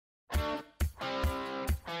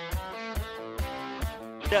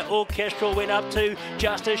Orchestral went up to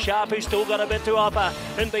Justice Sharp, who's still got a bit to offer.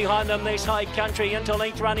 And behind them, this High Country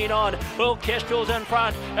Interlinked running on. Orchestral's in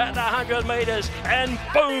front at the 100 metres. And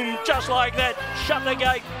boom, just like that, shut the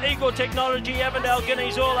gate. Eagle Technology, Avondale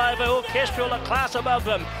Guineas all over. Orchestral a class above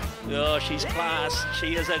them. Oh, she's class.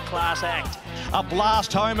 She is a class act. A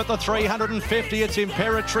blast home at the 350. It's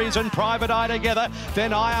Imperatrice and Private Eye together.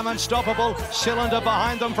 Then I Am Unstoppable. Cylinder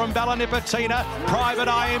behind them from Ballanipatina. Private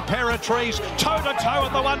Eye, Imperatrice. Toe-to-toe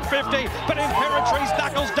at the 150. But Imperatrice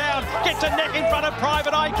knuckles down. Gets a neck in front of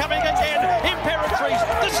Private Eye coming again. Imperatrice,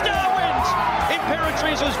 the star wins.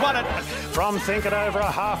 Imperatrice has won it. From Think It Over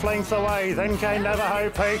a half length away. Then came Navajo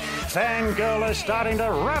Peak. Fangirl is starting to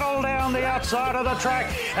rattle down the outside of the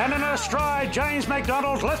track. And in her stride, James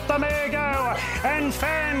McDonald let the mare go. And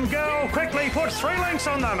Fangirl quickly put 3 lengths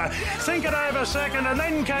on them. Think It Over second, and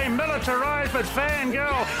then came Militarized, but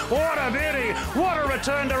Fangirl, what a beauty, what a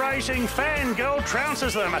return to racing. Fangirl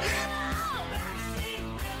trounces them.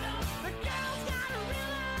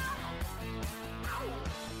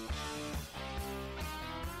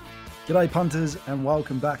 G'day punters, and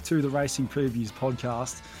welcome back to the Racing Previews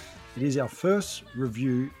podcast. It is our first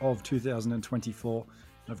review of 2024.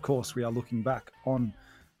 And of course, we are looking back on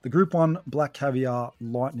the Group 1 Black Caviar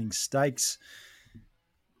Lightning Stakes.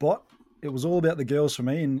 But it was all about the girls for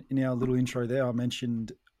me. In our little intro there, I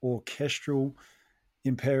mentioned Orchestral,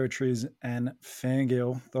 Imperatrice, and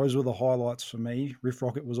Fangirl. Those were the highlights for me. Riff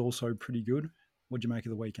Rocket was also pretty good. What'd you make of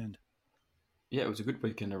the weekend? Yeah, it was a good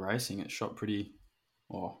weekend of racing. It shot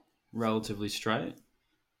relatively straight,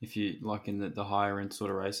 if you like in the higher end sort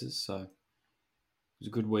of races. So it was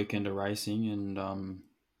a good weekend of racing, and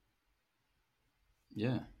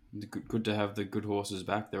good to have the good horses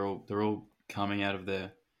back. They're all coming out of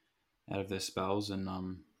their spells, and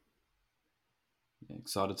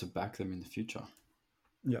excited to back them in the future.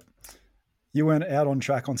 Yeah. You weren't out on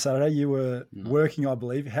track on Saturday. You were working, I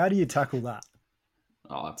believe. How do you tackle that?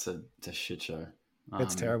 Oh, it's a shit show.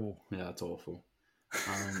 It's terrible. Yeah, it's awful.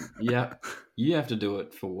 Yeah, you have to do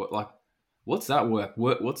it for what? Like, what's that work?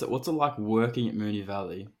 What's it like working at Moonee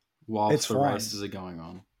Valley whilst the races are going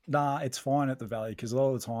on? Nah, it's fine at the Valley because a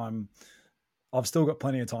lot of the time I've still got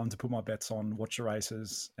plenty of time to put my bets on, watch the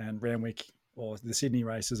races, and Randwick or the Sydney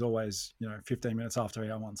race is always 15 minutes after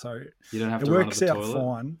hour one. So you don't have it to works out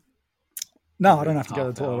fine. No, I don't have to go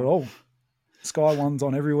to the toilet at all. Sky One's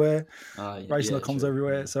on everywhere. Racing.com's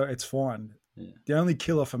everywhere, yeah. So it's fine. Yeah. The only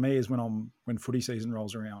killer for me is when footy season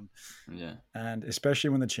rolls around. Yeah. And especially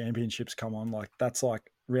when the championships come on, like that's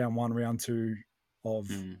like round 1, round 2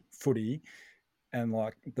 of footy, and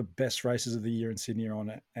like the best races of the year in Sydney are on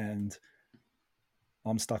it, and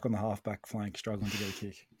I'm stuck on the halfback flank struggling to get a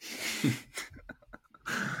kick.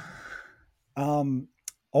 I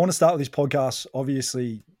want to start with this podcast.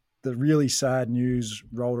 Obviously, the really sad news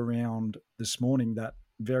rolled around this morning that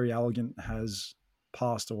Verry Elleegant has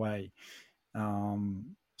passed away.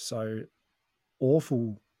 So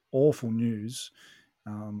awful news.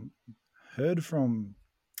 Heard from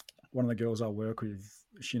one of the girls I work with.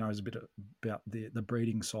 She knows a bit about the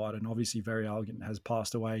breeding side, and obviously Verry Elleegant has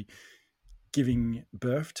passed away giving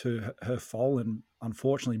birth to her foal, and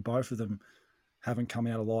unfortunately both of them haven't come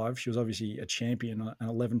out alive. She was obviously a champion, an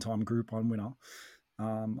 11-time Group 1 winner.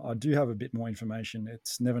 I do have a bit more information.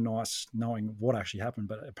 It's never nice knowing what actually happened,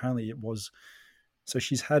 but apparently it was. So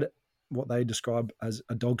she's had what they describe as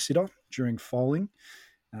a dog sitter during foaling.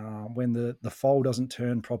 When the foal doesn't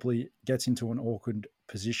turn properly, it gets into an awkward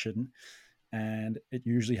position, and it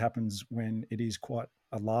usually happens when it is quite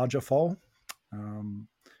a larger foal.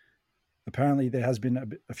 Apparently there has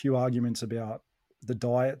been a few arguments about the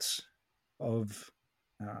diets of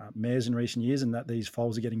mares in recent years, and that these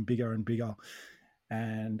foals are getting bigger and bigger,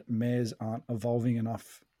 and mares aren't evolving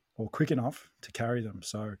enough or quick enough to carry them.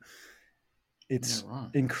 So it's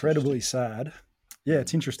incredibly sad. Yeah,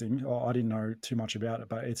 it's interesting. I didn't know too much about it,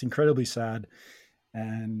 but it's incredibly sad.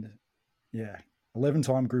 And yeah,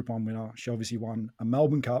 11-time Group 1 winner. She obviously won a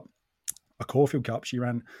Melbourne Cup, a Caulfield Cup. She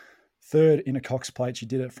ran third in a Cox Plate. She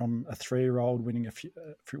did it from a 3-year-old, winning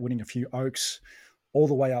a few Oaks, all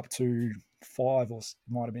the way up to 5, or it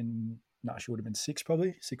might have been, she would have been 6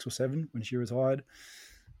 probably, 6 or 7 when she retired.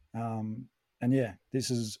 And yeah, this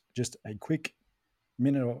is just a quick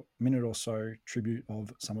minute or so tribute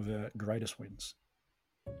of some of her greatest wins.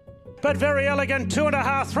 But Verry Elleegant,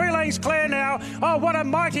 2.5, 3 lengths clear now. Oh, what a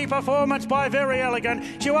mighty performance by Verry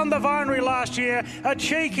Elleegant. She won the Vinery last year. A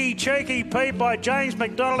cheeky peep by James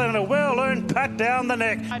McDonald and a well-earned pat down the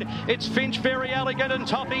neck. It's Finch, Verry Elleegant and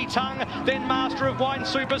Toffee Tongue. Then Master of Wine,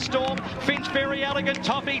 Superstorm. Finch, Verry Elleegant,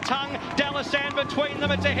 Toffee Tongue. Dallas Ann between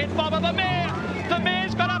them. It's a head bob of the mare. The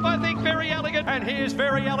mare's got up, I think, Verry Elleegant. And here's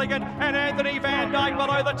Verry Elleegant and Anthony Van Dyke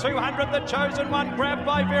below the 200. The chosen one grabbed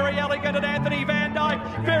by Verry Elleegant and Anthony Van Dyke.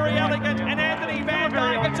 Verry Elleegant and Anthony Van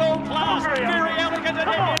Dyke. It's all class. Verry Elleegant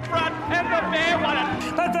and in front, and the mare won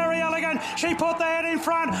it. But Verry Elleegant, she put the head in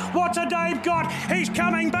front. What's a Dave got? He's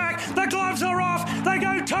coming back. The gloves are off. They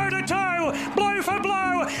go toe to toe, blow for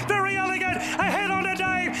blow. Verry Elleegant ahead on to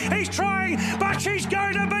Dave. He's trying, but she's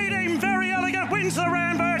going to beat him. Verry Elleegant wins the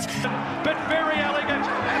Rambert. But Verry Elleegant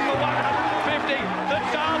at the 150, the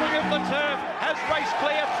darling of the turf, has raced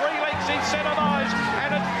clear 3 lengths incentivised,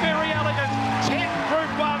 and it's Verry Elleegant, 10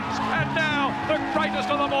 Group 1s, and now the greatest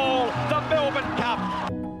of them all, the Melbourne Cup.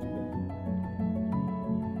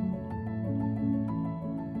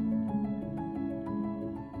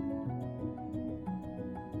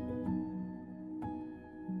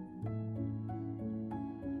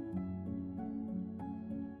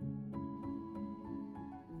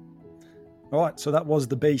 All right, so that was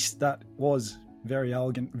the beast. That was Verry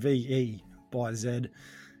Elleegant, VE by Z.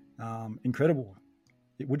 Incredible.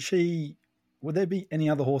 Would there be any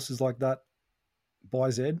other horses like that by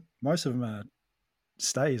Z? Most of them are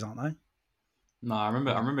stays, aren't they? No, I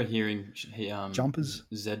remember hearing jumpers.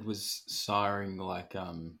 Z was siring like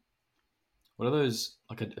what are those,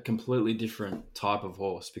 like a completely different type of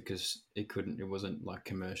horse, because it wasn't like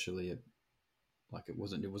commercially, like it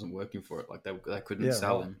wasn't working for it. Like they couldn't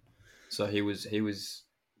sell him. So he was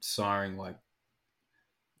siring like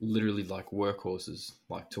literally like workhorses,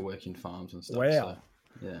 like to work in farms and stuff. Wow. So,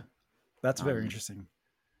 yeah. That's very interesting.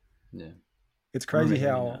 Yeah. It's crazy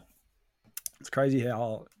how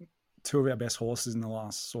two of our best horses in the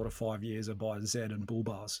last sort of 5 years are by Z and Bull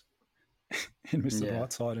Bars in Mr.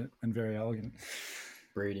 Brightside and Verry Elleegant.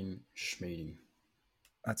 Breeding, schmeeding.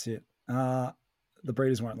 That's it. The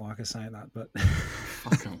breeders won't like us saying that, but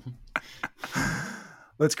Fuck 'em.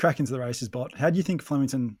 Let's crack into the races, Bot. How do you think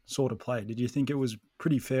Flemington sort of played? Did you think it was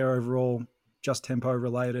pretty fair overall, just tempo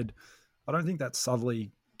related? I don't think that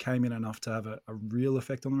Southerly came in enough to have a real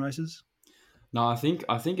effect on the races. No, I think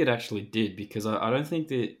it actually did, because I don't think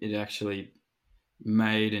that it actually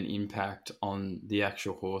made an impact on the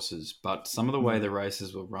actual horses, but some of the way the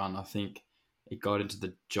races were run, I think it got into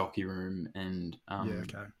the jockey room and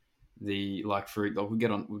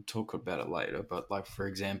we'll talk about it later, but like for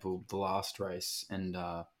example, the last race and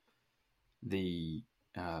the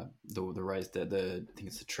race that I think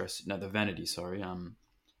it's the Vanity, sorry.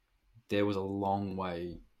 There was a long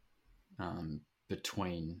way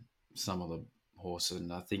between some of the horses,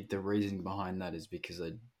 and I think the reason behind that is because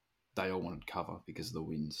they all wanted cover because of the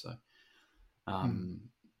wind. So,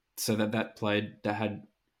 so that had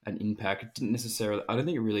an impact. It didn't necessarily. I don't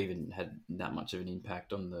think it really even had that much of an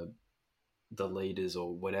impact on the leaders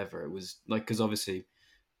or whatever. It was like, because obviously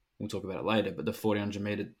we'll talk about it later, but the 1400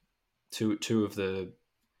 meter, two of the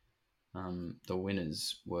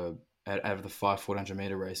winners were out of the 5 1400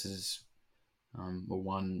 meter races were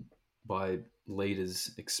won by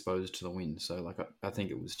leaders exposed to the wind. So like I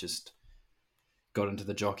think it was just got into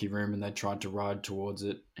the jockey room and they tried to ride towards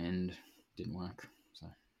it and didn't work. So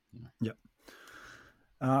Yep.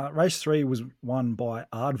 Race 3 was won by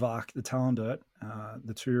Aardvark, the Talendert,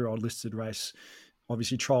 the 2-year-old listed race.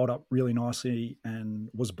 Obviously trialled up really nicely and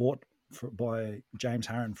was bought by James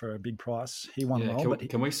Harron for a big price. He won well.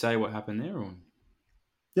 Can we say what happened there? Or?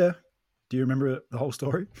 Yeah. Do you remember the whole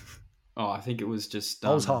story? Oh, I think it was just...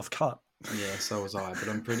 I was half cut. Yeah, so was I. But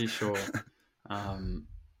I'm pretty sure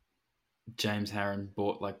James Harron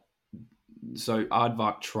bought So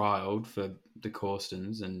Aardvark trialled for the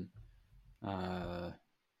Corstons and...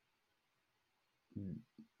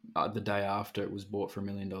 the day after it was bought for $1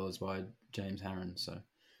 million by James Harron, so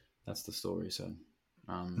that's the story. So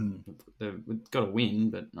they've got a win,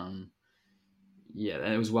 but and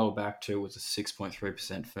it was well back too. It was a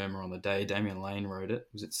 6.3% firmer on the day. Damien Lane rode it. It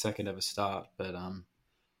was its second ever start, but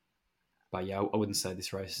yeah, I wouldn't say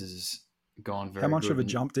this race has gone very. How much good. of a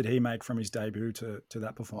jump did he make from his debut to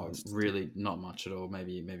that performance? Really, not much at all.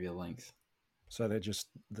 Maybe a length. So they're just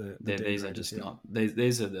these are just not. These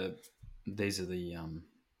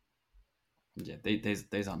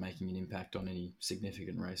aren't making an impact on any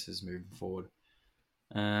significant races moving forward.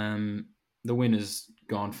 The winner's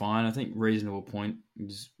gone fine. I think reasonable point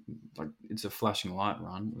is it's a flashing light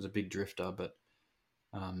run. It was a big drifter, but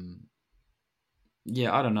I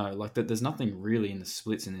don't know. There's nothing really in the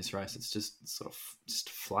splits in this race. It's just sort of just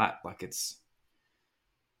flat. It's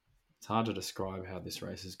hard to describe how this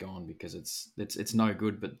race has gone because it's no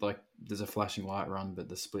good. But there's a flashing light run, but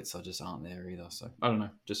the splits just aren't there either. So I don't know.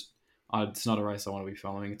 It's not a race I want to be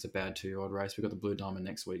following. It's a bad 2-year-old race. We've got the Blue Diamond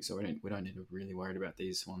next week, so we don't need to really worry about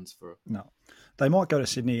these ones for. No, they might go to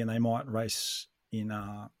Sydney and they might race in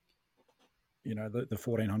the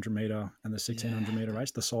 1400 meter and the 1600 meter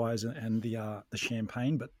race, the size and the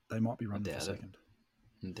Champagne, but they might be running for second.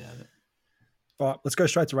 I doubt it. All right, let's go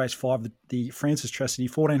straight to race 5, the Francis Tressity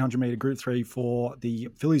 1400 meter Group 3 for the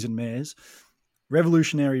fillies and mares.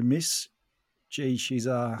 Revolutionary Miss, gee, she's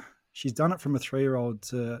done it from a 3-year-old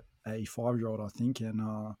to a 5-year-old, I think,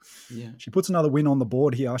 and she puts another win on the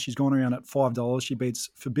board here. She's gone around at $5. She beats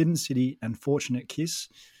Forbidden City and Fortunate Kiss,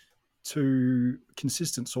 2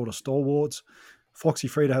 consistent sort of stalwarts. Foxy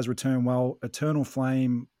Frida has returned well. Eternal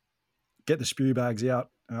Flame, get the spew bags out.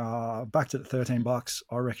 Backed it at $13.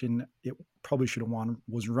 I reckon it probably should have won.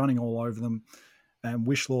 Was running all over them. And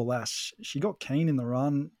Wishlaw Lass, she got keen in the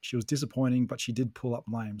run. She was disappointing, but she did pull up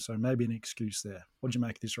lame. So maybe an excuse there. What did you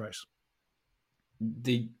make of this race?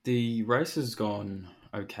 The race has gone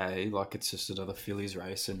okay. Like, it's just another fillies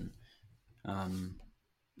race, and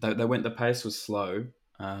the pace was slow.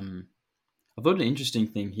 I thought an interesting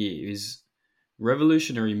thing here is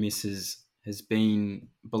Revolutionary Misses has been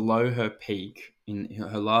below her peak in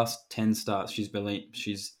her last 10 starts.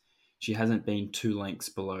 She hasn't been 2 lengths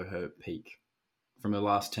below her peak from her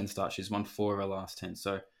last 10 starts. She's won 4 of her last 10.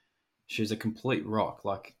 So she's a complete rock.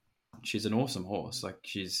 Like, she's an awesome horse. Like,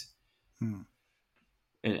 she's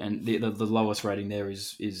and the lowest rating there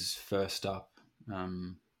is first up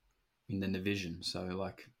in the division. So,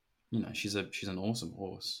 like, she's an awesome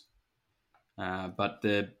horse. But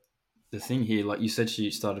the thing here, like you said,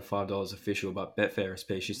 she started $5 official, but Betfair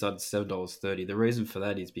SP, she started $7.30. The reason for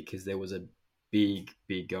that is because there was a big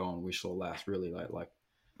go on Wishlaw Lass really late. Like,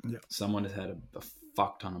 someone has had a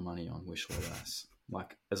fuck ton of money on Wishlaw Lass,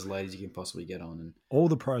 like as late as you can possibly get on, and all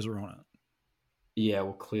the pros were on it. Yeah,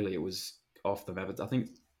 well, clearly it was off the map. I think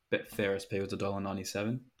Betfair SP was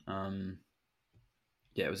 $1.97.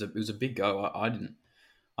 It was a big go. I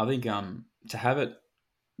think to have it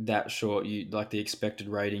that short, you like the expected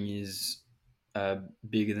rating is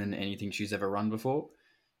bigger than anything she's ever run before,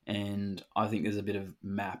 and I think there's a bit of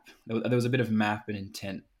map. There was a bit of map and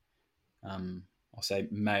intent. I'll say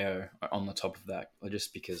Mayo on the top of that,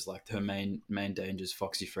 just because like her main dangers,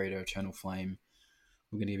 Foxy Frida, Eternal Flame.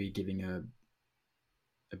 We're going to be giving her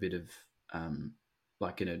a bit of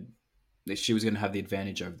she was going to have the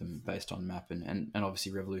advantage over them based on map, and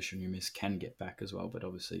obviously Revolutionary Miss can get back as well, but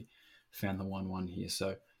obviously found the 1-1 here.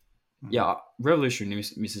 So yeah, Revolutionary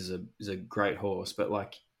Miss is a great horse, but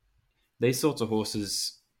like these sorts of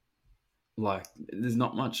horses, like there's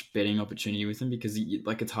not much betting opportunity with them because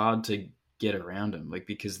like it's hard to get around them, like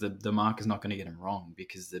because the mark is not going to get them wrong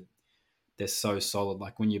because they're so solid.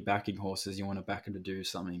 Like when you're backing horses, you want to back them to do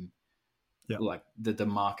something like the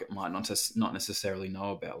market might not necessarily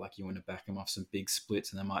know about. Like you want to back them off some big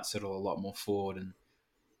splits and they might settle a lot more forward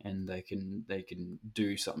and they can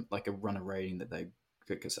do something like run a rating that they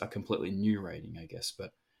a completely new rating, I guess,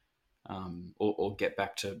 but or get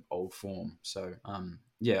back to old form. So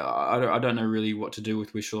I don't know really what to do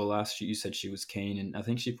with Wishlaw Lass. You said she was keen, and I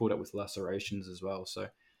think she pulled up with lacerations as well. So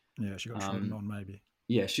yeah, she got trodden on maybe.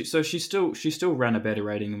 Yeah, she still ran a better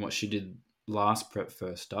rating than what she did last prep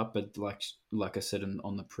first up, but like I said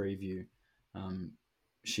on the preview,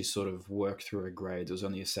 she sort of worked through her grades. It was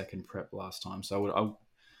only a second prep last time, so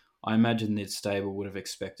I imagine the stable would have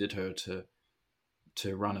expected her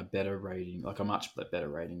to run a better rating, like a much better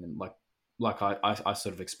rating than like I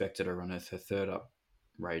sort of expected her to run her third up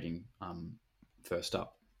rating first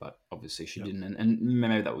up, but obviously she didn't, and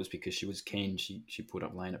maybe that was because she was keen. She put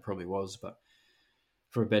up lane. It probably was, but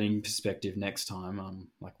for a betting perspective next time,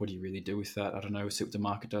 like what do you really do with that? I don't know. We'll see what the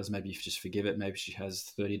market does. Maybe you just forgive it. Maybe she has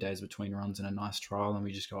 30 days between runs and a nice trial, and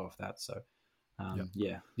we just go off that. So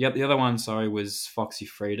the other one, was Foxy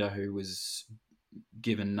Frida, who was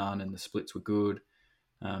given none, and the splits were good.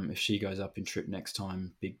 If she goes up in trip next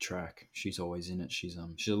time, big track, she's always in it. She's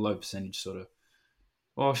a low percentage sort of.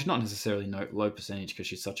 Well, she's not necessarily low percentage because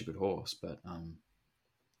she's such a good horse, but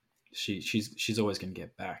she's always going to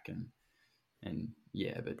get back and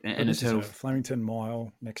Eternal Flemington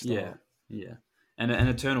Mile next time. Yeah, and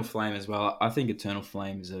Eternal Flame as well. I think Eternal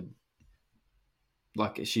Flame is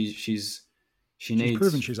she's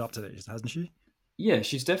proven she's up to this, hasn't she? Yeah,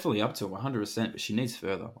 she's definitely up to 100%, but she needs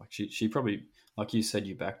further. Like she probably, like you said,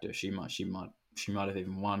 you backed her. She might have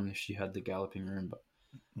even won if she had the galloping room. But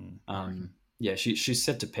she's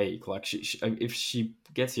set to peak. Like she if she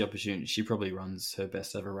gets the opportunity, she probably runs her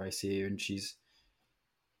best ever race here, and she's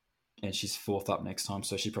fourth up next time.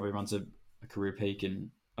 So she probably runs a career peak,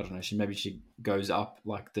 and I don't know. She goes up.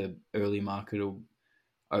 Like the early market will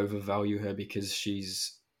overvalue her because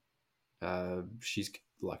she's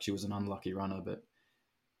like she was an unlucky runner, but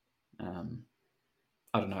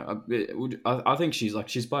I don't know. I think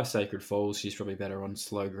she's by Sacred Falls. She's probably better on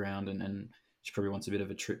slow ground, and she probably wants a bit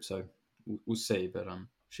of a trip. So we'll see. But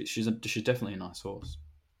she's definitely a nice horse.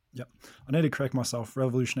 Yep. I need to correct myself.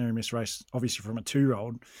 Revolutionary Miss race, obviously from a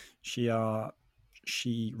 2-year-old.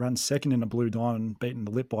 She ran second in a Blue Diamond, beaten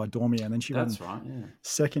the lip by Dormier, and then she ran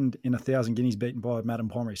second in 1,000 Guineas, beaten by Madame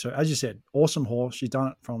Pommery. So as you said, awesome horse. She's done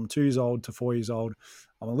it from 2 years old to 4 years old.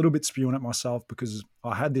 I'm a little bit spewing at myself because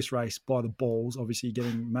I had this race by the balls, obviously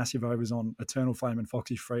getting massive overs on Eternal Flame and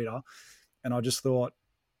Foxy Frida. And I just thought,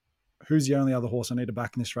 who's the only other horse I need to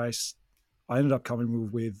back in this race? I ended up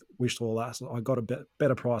coming with Wish to All Last. I got a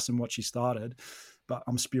better price than what she started, but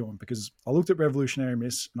I'm spewing because I looked at Revolutionary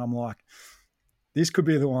Miss and I'm like, this could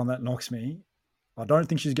be the one that knocks me. I don't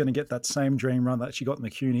think she's going to get that same dream run that she got in the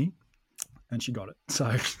CUNY, and she got it.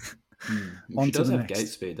 So she does have gate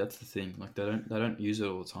speed. That's the thing. Like they don't use it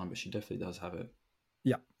all the time, but she definitely does have it.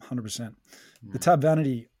 Yeah, 100%. The Tab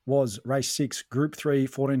Vanity was race 6, Group 3,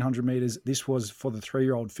 1,400 metres. This was for the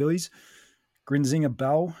 3-year-old fillies. Grinzinga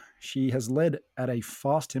Bell, she has led at a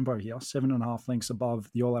fast tempo here, 7.5 lengths above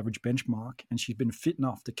the all-average benchmark, and she's been fit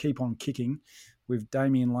enough to keep on kicking with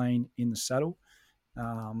Damien Lane in the saddle.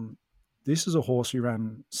 This is a horse who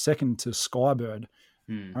ran second to Skybird,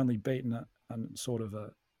 only beaten a sort of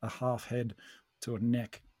a half head to a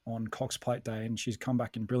neck on Cox Plate Day, and she's come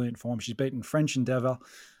back in brilliant form. She's beaten French Endeavour.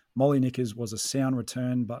 Molly Knickers was a sound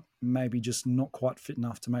return, but maybe just not quite fit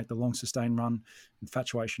enough to make the long sustained run.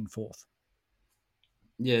 Infatuation 4th.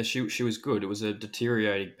 Yeah, she was good. It was a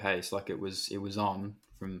deteriorating pace, like it was on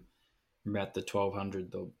from about the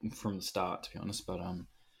 1,200 from the start, to be honest. But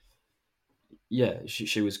yeah,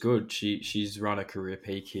 she was good. She's run a career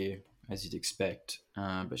peak here, as you'd expect.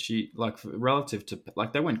 But she, like, relative to,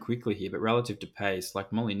 like, they went quickly here, but relative to pace,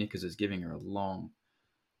 like Molly Knickers is giving her a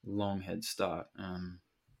long head start.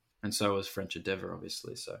 And so was French Endeavour,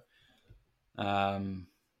 obviously. So,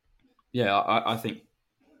 yeah, I think,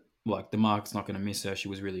 like, the mark's not going to miss her. She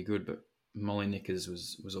was really good, but Molly Knickers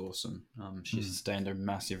was awesome. She sustained a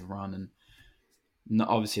massive run, and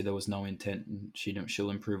obviously there was no intent.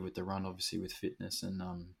 She'll improve with the run, obviously with fitness,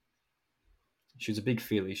 and she was a big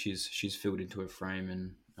filly. She's filled into her frame,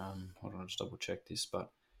 and hold on, I'll just double check this,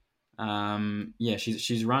 but yeah,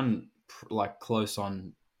 she's run like close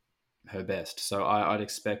on her best. So I'd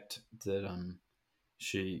expect that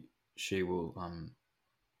she will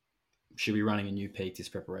she'll be running a new peak this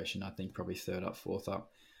preparation. I think probably 3rd up, 4th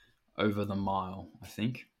up over the mile, I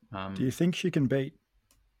think. Do you think she can beat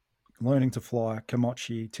Learning to Fly,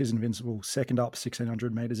 Kamachi, Tis Invincible, 2nd up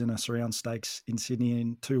 1,600 metres in a surround stakes in Sydney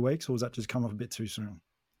in 2 weeks, or was that just come off a bit too soon?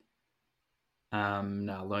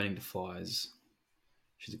 No, Learning to Fly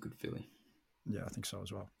she's a good filly. Yeah, I think so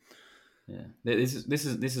as well. Yeah, this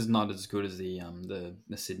is not as good as the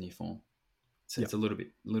Sydney form. So it's a little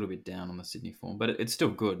bit down on the Sydney form, but it's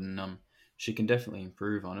still good, and she can definitely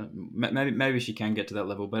improve on it. Maybe she can get to that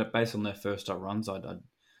level, but based on their first up runs, I'd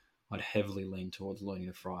heavily lean towards Learning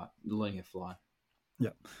to Fly.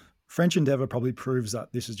 Yeah, French Endeavour probably proves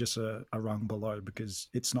that this is just a rung below because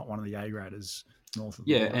it's not one of the A graders north of.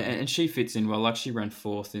 Yeah, and she fits in well. Like she ran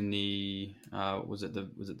 4th in the was it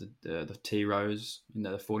the T Rose in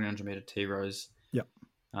the 1,400 meter T Rose. Yep.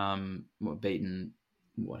 Beaten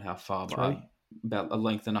how far? 3? About a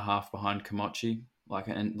length and a half behind Kamachi. Like,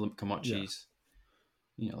 and Kamachi's,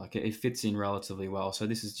 like it fits in relatively well. So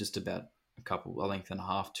this is just about a length and a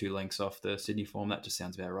half, 2 lengths off the Sydney form. That just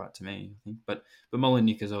sounds about right to me, I think. But Molly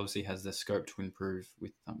Knickers obviously has the scope to improve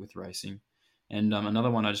with racing. And another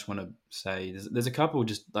one I just want to say, there's a couple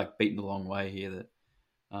just like beaten a long way here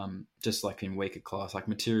that just like in weaker class, like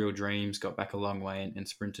Material Dreams got back a long way and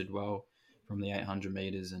sprinted well from the 800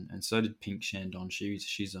 meters, and so did Pink Shandon.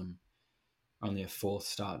 She's only a 4th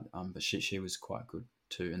start, but she was quite good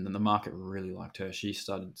too. And then the market really liked her. She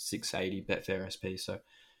started 680 Betfair SP, so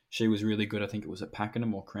she was really good. I think it was at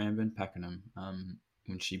Pakenham or Cranbourne. Pakenham,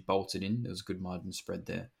 when she bolted in, there was a good margin spread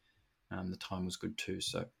there. The time was good too.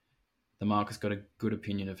 So the market's got a good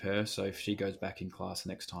opinion of her. So if she goes back in class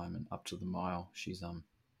next time and up to the mile, she's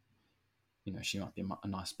she might be a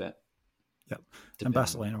nice bet. Yep. And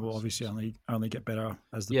Basilina will obviously only get better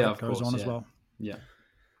as the prep goes on as well. Yeah.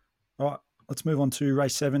 All right. Let's move on to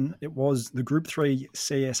race 7. It was the Group 3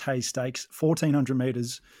 CS Hayes Stakes, 1,400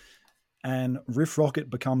 metres. And Riff Rocket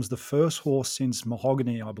becomes the first horse since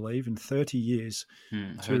Mahogany, I believe, in 30 years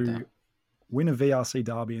to win a VRC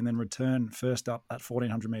Derby and then return first up at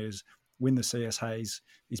 1,400 metres, win the CS Hayes.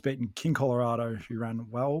 He's beaten King Colorado, who ran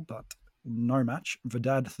well, but no match.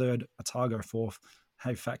 Vidad 3rd, Otago 4th.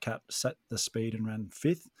 Hey Fat Cat set the speed and ran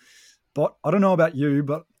 5th. But I don't know about you,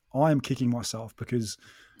 but I am kicking myself because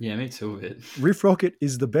Yeah, me too a bit. Riff Rocket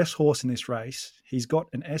is the best horse in this race. He's got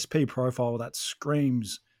an SP profile that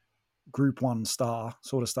screams Group 1 star,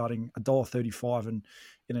 sort of starting $1.35 and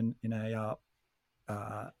in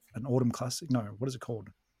an Autumn Classic. No, what is it called?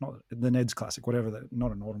 Not the Ned's Classic, whatever.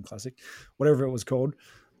 Not an Autumn Classic, whatever it was called.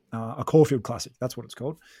 A Caulfield Classic, that's what it's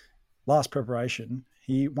called. Last preparation,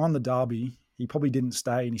 he won the Derby. He probably didn't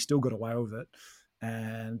stay, and he still got away with it.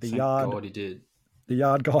 And Thank God he did. The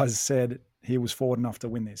yard guys said he was forward enough to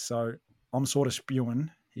win this. So I'm sort of spewing.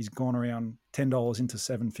 He's gone around $10 into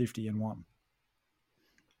 $7.50 and won.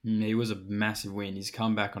 He was a massive win. He's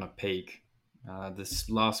come back on a peak. This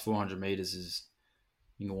last 400 meters is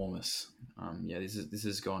enormous. This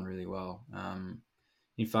has gone really well.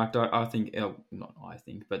 In fact, I think, not I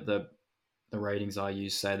think, but the ratings I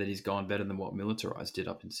use say that he's gone better than what Militarized did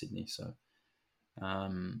up in Sydney. So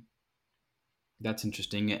that's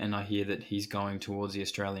interesting. And I hear that he's going towards the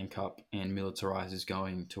Australian Cup and Militarized is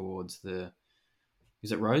going towards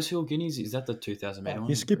is it Rosehill Guineas? Is that the 2,000 metre one?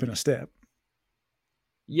 He's skipping a step.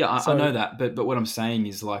 Yeah, I know that. But what I'm saying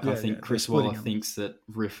is, I think Chris Waller thinks that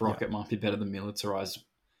Riff Rocket might be better than Militarized,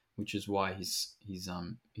 which is why he's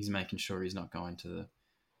making sure he's not going to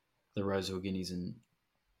the Rosehill Guineas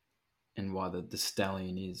and why the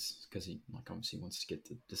Stallion is, because he obviously wants to get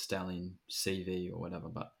the Stallion CV or whatever.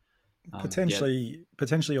 But potentially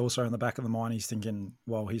also in the back of the mind, he's thinking,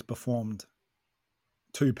 well, he's performed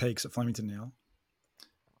 2 peaks at Flemington now.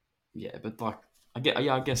 Yeah, but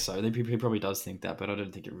I guess so. He probably does think that, but I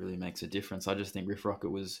don't think it really makes a difference. I just think Riff Rocket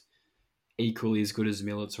was equally as good as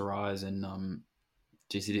Militarized, and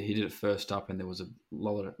he did it first up, and there was a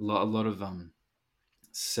lot of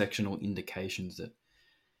sectional indications that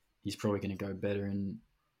he's probably going to go better in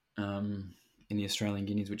the Australian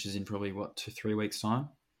Guineas, which is in probably 2-3 weeks time.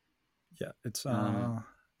 Yeah, it's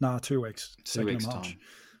 2 weeks. 2 weeks March. time.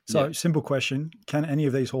 So, yeah. Simple question: can any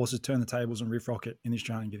of these horses turn the tables on Riff Rocket in the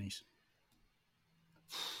Australian Guineas?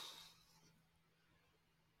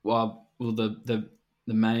 Well, the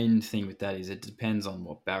main thing with that is it depends on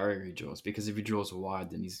what barrier he draws. Because if he draws wide,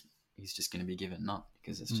 then he's just going to be given nut,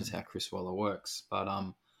 because it's just how Chris Waller works. But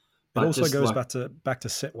it also goes back to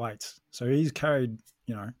set weights. So he's carried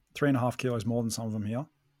 3.5 kilos more than some of them here.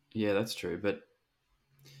 Yeah, that's true. But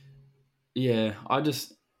yeah, I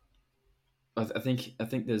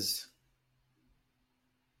think there's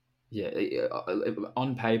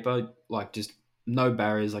on paper, just no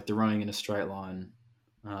barriers, they're running in a straight line.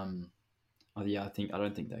 I don't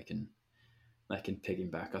think they can peg him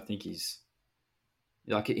back. I think he's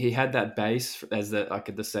he had that base as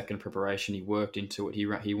the second preparation. He worked into it.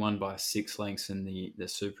 He won by 6 lengths in the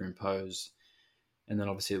superimpose, and then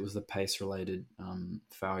obviously it was the pace related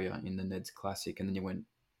failure in the Ned's Classic, and then he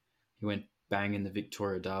went bang in the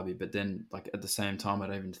Victoria Derby. But then at the same time, I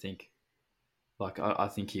don't even think I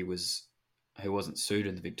think he wasn't suited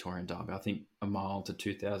in the Victorian Derby. I think a mile to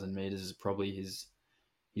 2,000 meters is probably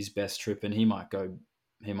his best trip, and he might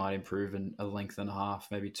improve in a length and a half,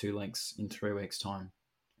 maybe 2 lengths in 3 weeks' time.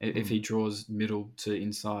 If he draws middle to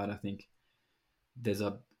inside, I think they're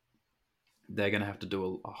going to have to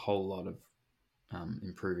do a whole lot of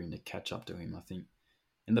improving to catch up to him, I think.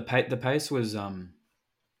 And the pace was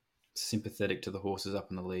sympathetic to the horses up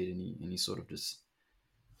in the lead, and he sort of just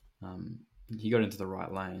he got into the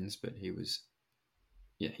right lanes, but he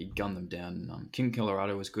gunned them down. King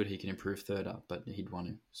Colorado was good. He can improve third up, but he'd won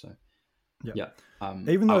him. So, yeah.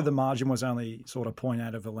 Even though the margin was only sort of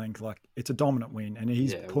 0.8 of a length, it's a dominant win, and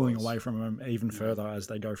he's pulling away from him even further as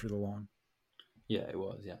they go through the line. Yeah, it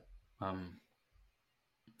was. Yeah.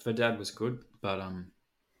 Verdad was good, but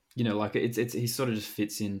it's he sort of just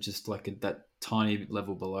fits in just that tiny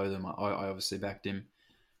level below them. I obviously backed him.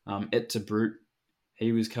 Et to Brute,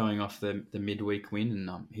 he was coming off the midweek win,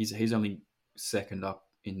 and he's only second up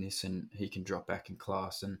in this, and he can drop back in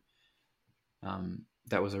class, and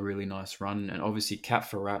that was a really nice run. And obviously Cap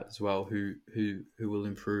for Rat as well, who will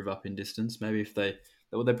improve up in distance. Maybe if they're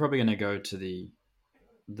probably going to go to the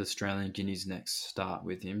Australian Guineas next start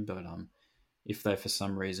with him, but if they for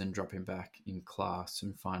some reason drop him back in class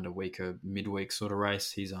and find a weaker midweek sort of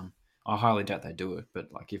race, he's I highly doubt they do it, but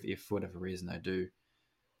if for whatever reason they do,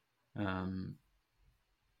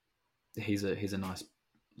 he's a nice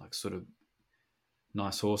sort of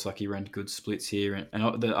nice horse. He ran good splits here,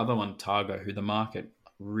 and the other one, Targo, who the market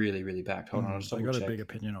really, really backed. Hold on, I'll just I got a big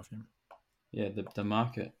opinion of him. Yeah, the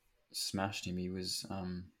market smashed him. He was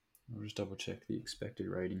I'll just double check the expected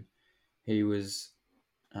rating. He was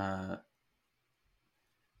the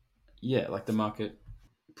market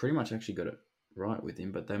pretty much actually got it right with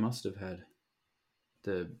him, but they must have had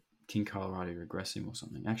the King Colorado regress him or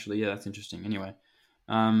something. Actually, yeah, that's interesting. Anyway,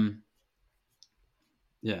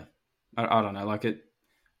 yeah, I don't know. Like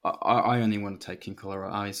I only want to take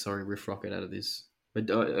Riff Rocket out of this, but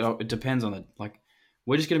it depends on it. Like,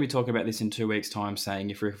 we're just going to be talking about this in 2 weeks' time, saying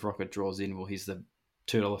if Riff Rocket draws in, well, he's the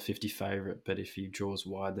 $2.50 favourite, but if he draws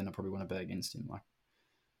wide, then I probably want to bet against him. Like,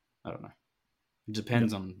 I don't know. It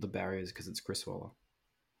depends on the barriers because it's Chris Waller.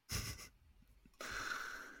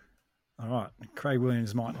 All right, Craig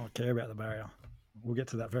Williams might not care about the barrier. We'll get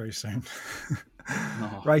to that very soon.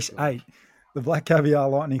 Race 8, the Black Caviar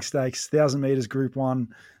Lightning Stakes, 1,000 metres Group 1.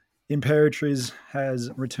 Imperatriz has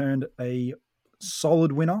returned a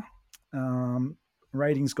solid winner.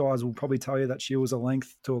 Ratings guys will probably tell you that she was a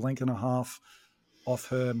length to a length and a half off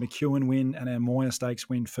her McEwen win and her Moya Stakes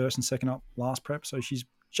win first and second up last prep. So she's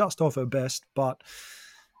just off her best, but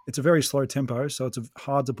it's a very slow tempo, so it's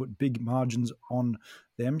hard to put big margins on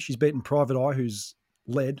them. She's beaten Private Eye, who's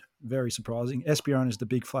led, very surprising. Espion is the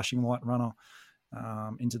big flashing light runner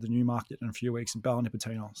into the new market in a few weeks, and Bella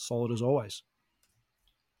Nipotina, solid as always.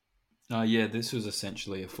 Yeah, this was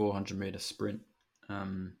essentially a 400-metre sprint.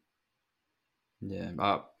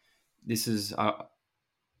 This is...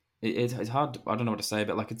 it's hard. I don't know what to say,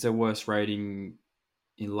 but like it's a worse rating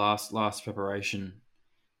in last preparation.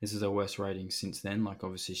 This is her worst rating since then. Like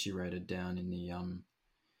obviously she rated down in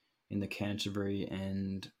the Canterbury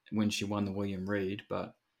and when she won the William Reid,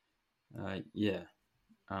 but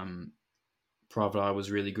Private Eye was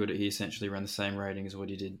really good. He essentially ran the same rating as what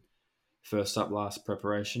he did first up last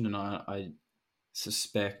preparation, and I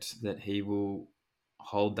suspect that he will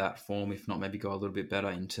hold that form, if not maybe go a little bit better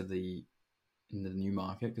in the new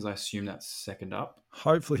market, because I assume that's second up.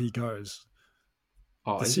 Hopefully he goes.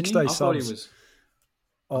 Oh, the 6 day I thought he subs. was.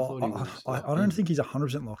 I don't think he's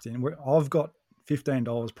 100% locked in. I've got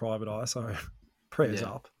 $15 Private Eye, so prayers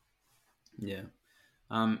up. Yeah.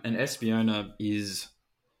 And Espiona is,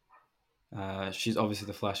 she's obviously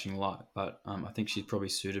the flashing light, but I think she's probably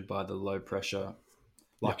suited by the low pressure.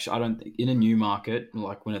 Like I don't in a new market,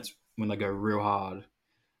 like when they go real hard,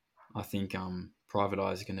 I think Private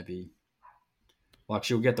Eye is going to be like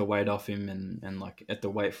she'll get the weight off him and like at the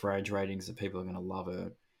weight for age ratings that people are going to love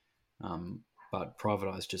her. But Private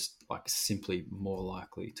Eye is just like simply more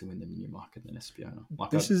likely to win the new market than Espiona. Like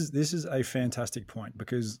this is a fantastic point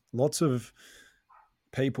because lots of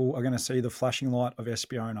people are going to see the flashing light of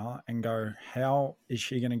Espiona and go, how is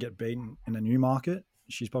she going to get beaten in a new market?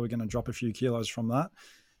 She's probably going to drop a few kilos from that.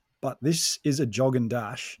 But this is a jog and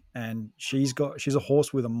dash, and she's a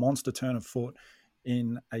horse with a monster turn of foot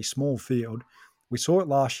in a small field. We saw it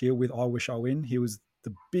last year with I Wish I Win. He was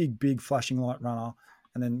the big flashing light runner,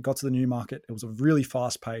 and then got to the new market. It was a really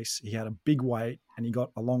fast pace. He had a big weight, and he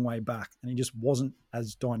got a long way back, and he just wasn't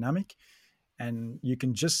as dynamic. And you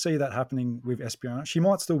can just see that happening with Espiona. She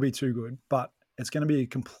might still be too good, but it's going to be a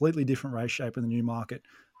completely different race shape in the new market.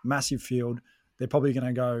 Massive field. They're probably going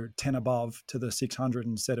to go 10 above to the 600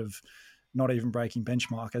 instead of not even breaking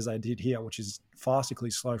benchmark as they did here, which is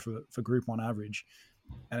farcically slow for Group 1 average.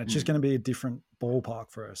 And it's just going to be a different ballpark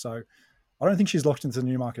for her. So I don't think she's locked into the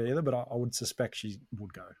new market either, but I would suspect she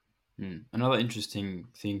would go. Another interesting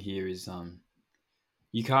thing here is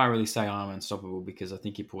you can't really say I'm unstoppable because I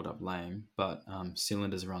think he pulled up lame, but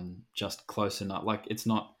Cylinders run just close enough. Like it's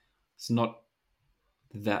not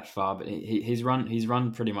that far, but he's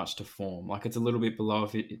run pretty much to form. Like it's a little bit below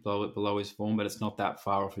his form, but it's not that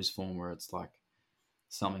far off his form where it's like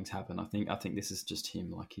something's happened. I think this is just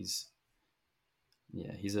him. Like he's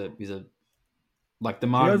a like the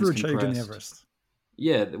margin's he overachieved compressed. in the Everest.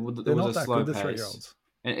 Yeah, there was a slow good, pace. 3-year-olds.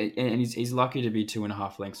 And he's lucky to be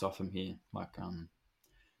 2.5 lengths off him here. Like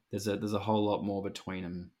there's a whole lot more between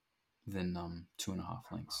them than 2.5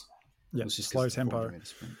 lengths. Yeah, just slow tempo.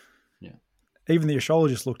 Yeah. Even the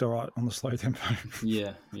astrologist looked all right on the slow tempo.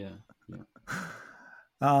 Yeah.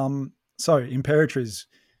 So Imperatriz,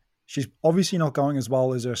 she's obviously not going as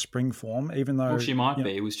well as her spring form, even though she might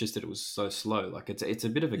be. It was just that it was so slow. Like it's a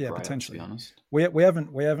bit of a grey, potentially. to be honest. We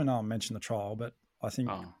haven't mentioned the trial, but I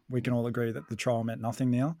think we can all agree that the trial meant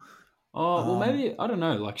nothing now. Oh well, maybe I don't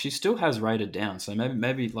know. Like she still has rated down, so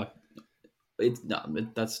maybe like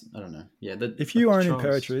that's I don't know. Yeah, if you own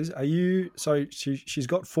Imperatriz, are you? So she's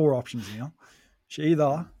got 4 options now. She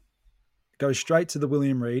either goes straight to the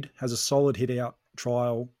William Reid, has a solid hit out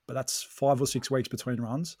trial, but that's 5 or 6 weeks between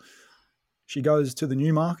runs. She goes to the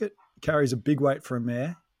new market, carries a big weight for a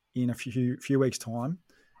mare in a few weeks' time,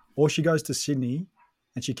 or she goes to Sydney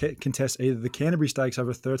and she contests either the Canterbury Stakes over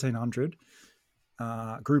 1,300,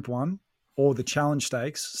 Group 1, or the Challenge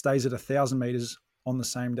Stakes, stays at 1,000 metres on the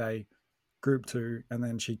same day, Group 2, and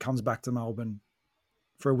then she comes back to Melbourne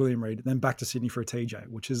for a William Reid, then back to Sydney for a TJ,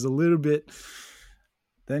 which is a little bit...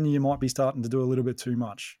 Then you might be starting to do a little bit too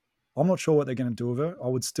much. I'm not sure what they're going to do with her. I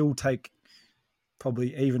would still take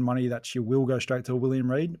probably even money that she will go straight to a William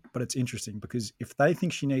Reid, but it's interesting because if they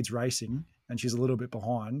think she needs racing and she's a little bit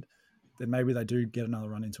behind, then maybe they do get another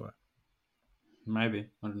run into her. Maybe.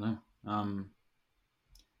 I don't know.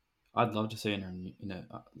 I'd love to see her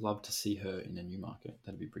love to see her in a new market.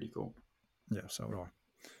 That'd be pretty cool. Yeah, so would I.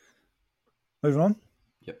 Moving on.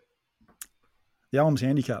 Yep. The Elms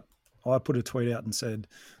handicap. I put a tweet out and said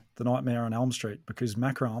the nightmare on Elm Street because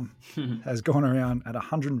Macram has gone around at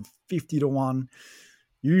 150 to 1.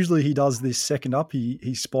 Usually he does this second up.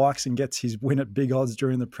 He spikes and gets his win at big odds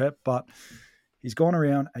during the prep, but he's gone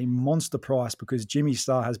around a monster price because Jimmy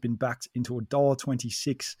Star has been backed into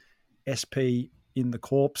 $1.26 SP in the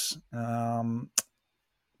corpse.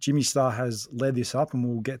 Jimmy Star has led this up, and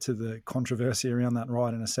we'll get to the controversy around that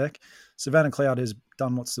ride in a sec. Savannah Cloud has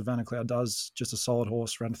done what Savannah Cloud does, just a solid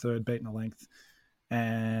horse, ran third, beaten a length.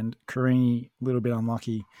 And Carini, a little bit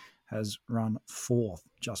unlucky, has run fourth,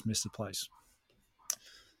 just missed the place.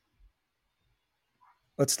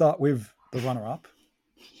 Let's start with the runner-up.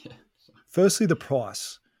 Yeah. Firstly, the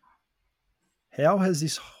price. How has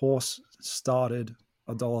this horse started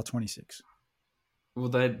 $1.26? Well,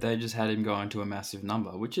 they just had him going to a massive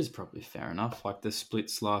number, which is probably fair enough. Like the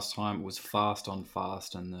splits last time was fast on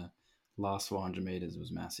fast, and the last 400 meters was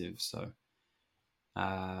massive. So,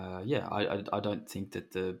 I don't think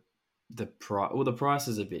that the price. Well, the price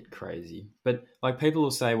is a bit crazy, but like people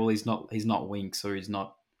will say, well, he's not Winx or he's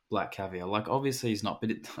not Black Caviar. Like obviously he's not,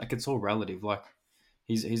 but it's all relative. Like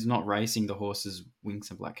he's not racing the horses Winx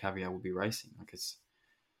and Black Caviar will be racing. Like it's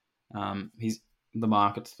the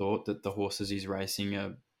market thought that the horses he's racing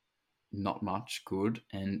are not much good,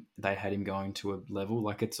 and they had him going to a level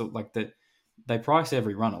like it's like that. They price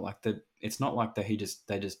every runner like that. It's not like that.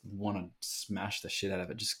 They just want to smash the shit out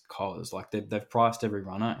of it just cause. Like they've priced every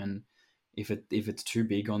runner, and if it's too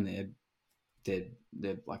big on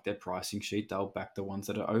their pricing sheet, they'll back the ones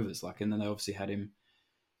that are overs. Like, and then they obviously had him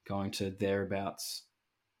going to thereabouts,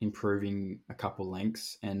 improving a couple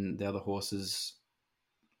lengths, and the other horses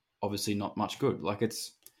obviously not much good. Like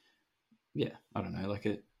it's, yeah, I don't know. Like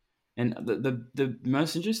it, and the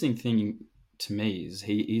most interesting thing to me is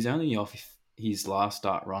he's only off his last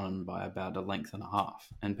start running by about a length and a half,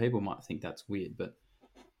 and people might think that's weird, but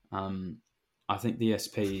I think the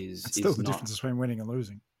SP is it's still is the not, difference between winning and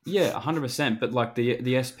losing. Yeah, 100%. But like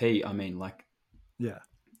the SP, I mean, like, yeah,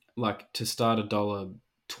 like to start $1.20,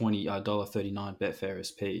 $1.39 Betfair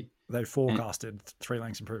SP. They forecasted 3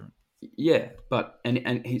 lengths improvement. Yeah, but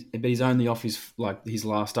he's only off his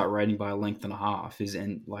last start rating by a length and a half. They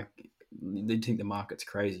think the market's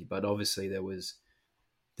crazy, but obviously there was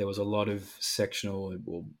a lot of sectional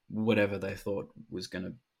or whatever they thought was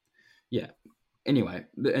gonna. Yeah. Anyway,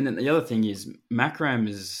 and then the other thing is Macram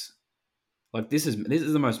is. Like this is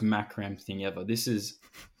the most Macram thing ever. This is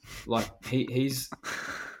like he's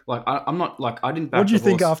like I'm not like I didn't back. What do you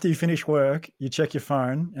think horse. after you finish work? You check your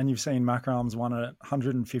phone and you've seen Macram's won at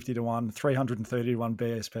 150 to 1, 330 to 1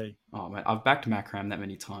 BSP. Oh man, I've backed Macram that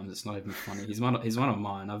many times. It's not even funny. He's one of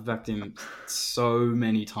mine. I've backed him so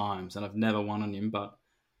many times and I've never won on him. But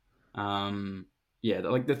yeah,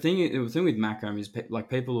 like the thing with Macram is like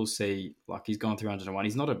people will see like he's gone 301.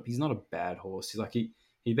 He's not a bad horse.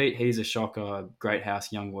 He beat He's a Shocker, Great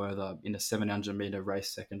House, Young Werther in a 700 meter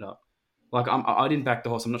race second up. Like I didn't back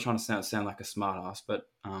the horse. I'm not trying to sound like a smart ass, but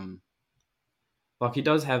like he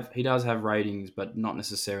does have ratings, but not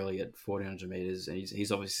necessarily at 1400 meters. And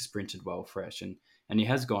he's obviously sprinted well, fresh, and he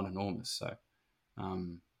has gone enormous. So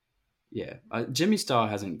yeah, Jimmy Star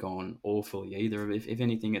hasn't gone awfully either. If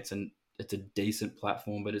anything, it's a decent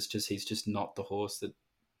platform, but he's just not the horse that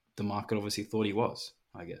the market obviously thought he was.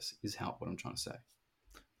 I guess is what I'm trying to say.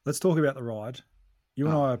 Let's talk about the ride. You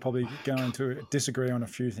and I are probably going to disagree on a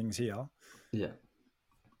few things here. Yeah.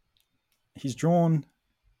 He's drawn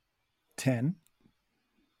 10.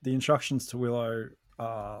 The instructions to Willow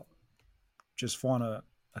are just find a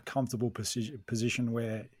comfortable position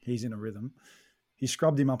where he's in a rhythm. He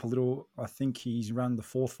scrubbed him up a little. I think he's run the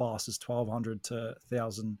 4th fastest 1200 to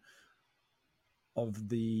 1000 of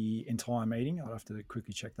the entire meeting. I'd have to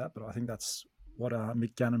quickly check that, but I think that's what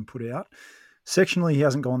Mick Gannon put out. Sectionally, he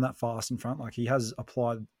hasn't gone that fast in front. Like he has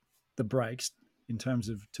applied the brakes in terms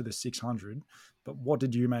of to the 600. But what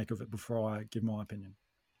did you make of it before I give my opinion?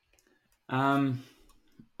 I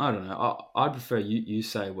don't know. I'd prefer you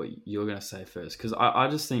say what you're going to say first, because I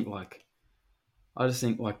just think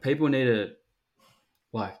people need to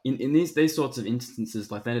like in these sorts of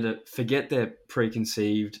instances, like they need to forget their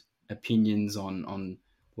preconceived opinions on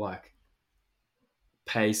like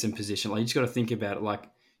pace and position. Like you just got to think about it. Like,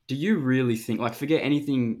 do you really think, like, forget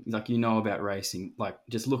anything like you know about racing, like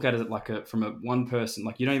just look at it like from one person,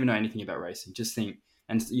 like you don't even know anything about racing, just think,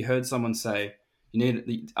 and you heard someone say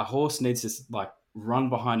a horse needs to like run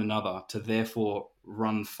behind another to therefore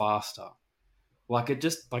run faster. Like it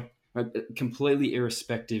just like completely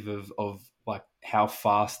irrespective of like how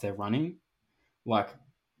fast they're running. Like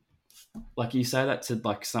you say that to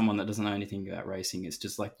like someone that doesn't know anything about racing, it's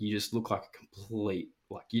just like you just look like a complete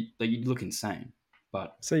you look insane.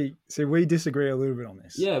 But see, we disagree a little bit on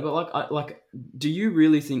this. Yeah, but like, do you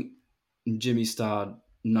really think Jimmy Starr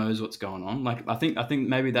knows what's going on? Like, I think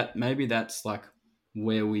maybe that's like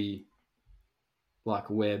where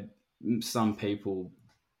some people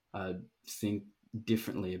think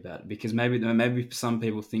differently about it, because maybe some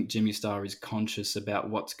people think Jimmy Starr is conscious about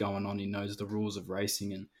what's going on. He knows the rules of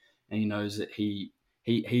racing, and he knows that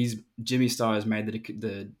he's Jimmy Starr has made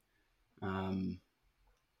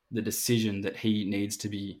the decision that he needs to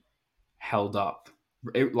be held up,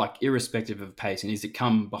 like irrespective of pace, and needs to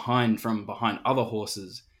come from behind other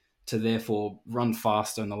horses to therefore run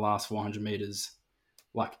faster in the last 400 meters,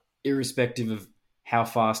 like irrespective of how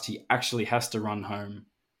fast he actually has to run home.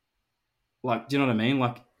 Like, do you know what I mean?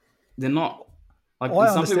 Like, they're not like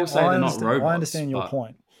some people say they're not robots. I understand your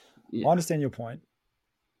point. Yeah. I understand your point.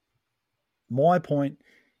 My point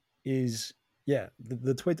is,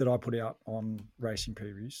 the tweet that I put out on Racing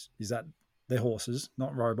Previews is that they're horses,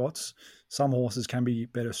 not robots. Some horses can be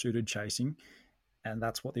better suited chasing, and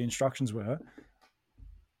that's what the instructions were.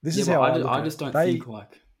 This is how I just don't think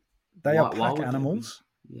like they are pack animals.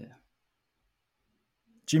 Yeah.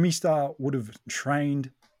 Jimmy Starr would have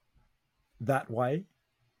trained that way.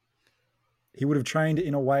 He would have trained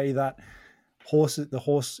in a way that the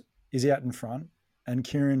horse is out in front, and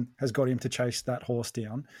Kieran has got him to chase that horse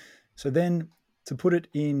down. So then, to put it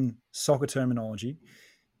in soccer terminology,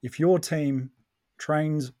 if your team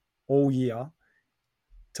trains all year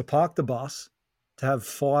to park the bus, to have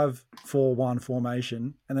 5-4-1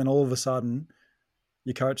 formation, and then all of a sudden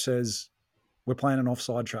your coach says, we're playing an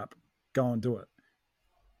offside trap, go and do it.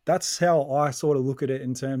 That's how I sort of look at it,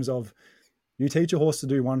 in terms of you teach a horse to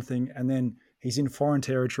do one thing, and then he's in foreign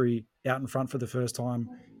territory out in front for the first time,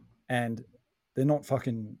 and they're not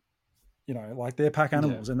fucking, like they're pack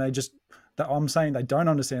animals. Yeah. And I'm saying they don't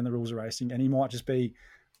understand the rules of racing, and he might just be,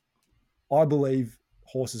 I believe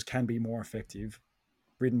horses can be more effective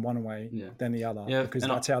ridden one way than the other, because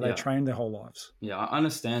that's how they train their whole lives. Yeah, I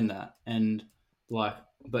understand that. And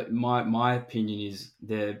but my opinion is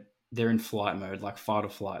they're in flight mode, like fight or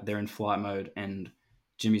flight. They're in flight mode, and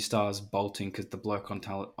Jimmy Starr's bolting because the bloke on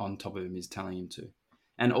top of him is telling him to.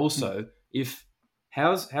 And also,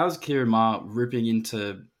 how's Kieran Maher ripping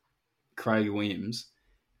into Craig Williams,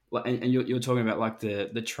 and you're talking about like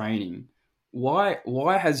the training.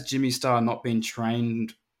 Why has Jimmy Starr not been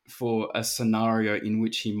trained for a scenario in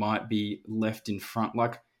which he might be left in front?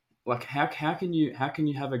 Like how can you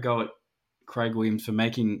have a go at Craig Williams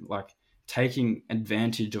for taking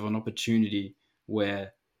advantage of an opportunity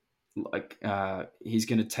where he's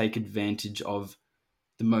going to take advantage of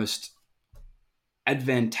the most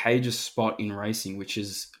advantageous spot in racing, which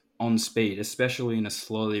is on speed, especially in a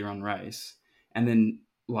slowly run race, and then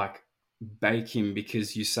bake him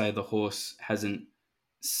because you say the horse hasn't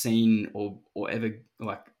seen or ever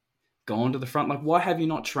gone to the front? Like, why have you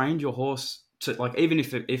not trained your horse to even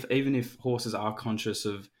if horses are conscious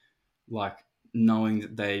of knowing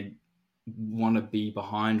that they want to be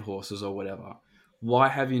behind horses or whatever, why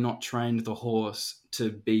have you not trained the horse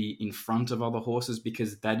to be in front of other horses?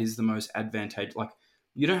 Because that is the most advantageous.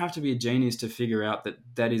 You don't have to be a genius to figure out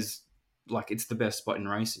that is it's the best spot in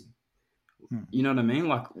racing. You know what I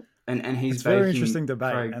mean? And he's it's a very interesting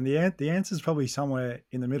debate, and the answer is probably somewhere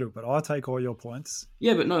in the middle. But I take all your points.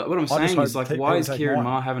 Yeah, but no, what I'm saying is why is Kieran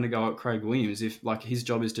Maher having to go at Craig Williams if his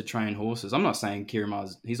job is to train horses? I'm not saying Kieran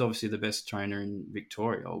Maher's, he's obviously the best trainer in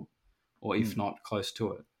Victoria, or if not close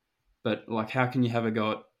to it. But how can you have a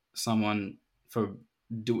go at someone for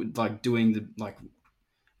doing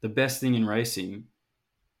the best thing in racing,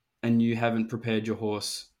 and you haven't prepared your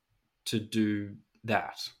horse to do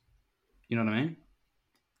that? You know what I mean?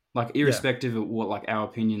 Irrespective of what our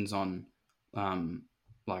opinions on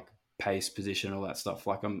pace, position, all that stuff.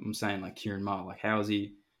 I'm saying Kieran Maher,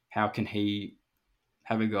 how can he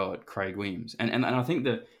have a go at Craig Williams? And I think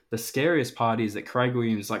the scariest part is that Craig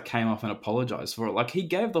Williams came off and apologized for it. He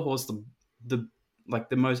gave the horse the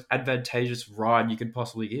most advantageous ride you could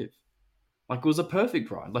possibly give. It was a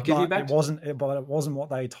perfect ride. It wasn't what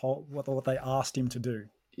they told, what they asked him to do.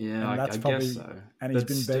 Yeah, and that's I probably, guess so. And he's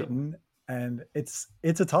been beaten, and it's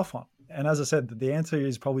a tough one. And as I said, the answer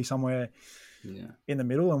is probably somewhere in the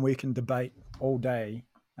middle, and we can debate all day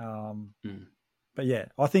But yeah,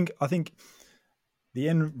 I think the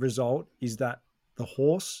end result is that the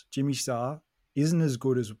horse, Jimmy Star, isn't as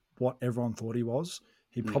good as what everyone thought he was.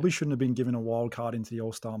 He probably shouldn't have been given a wild card into the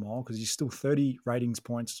All-Star Mile because he's still 30 ratings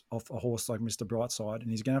points off a horse like Mr. Brightside,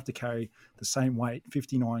 and he's going to have to carry the same weight,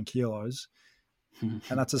 59 kilos, and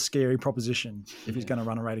that's a scary proposition if he's going to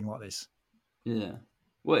run a rating like this. Yeah.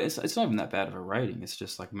 Well, it's not even that bad of a rating. It's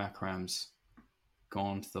just like Macram's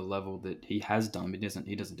gone to the level that he has done, but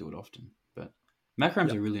he doesn't do it often. But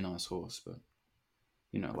Macram's a really nice horse, but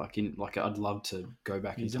I'd love to go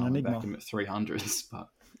back in time and back him at 300s, but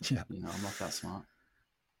I'm not that smart.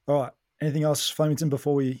 All right. Anything else, Flemington,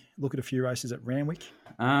 before we look at a few races at Randwick?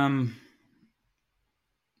 I'd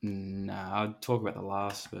talk about the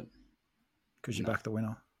last, but because you backed the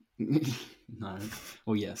winner. No.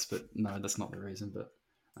 Well, yes, but no, that's not the reason. But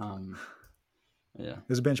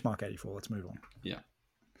there's a benchmark 84. Let's move on. Yeah.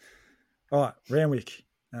 All right, Randwick,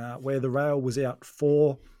 where the rail was out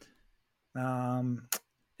 4.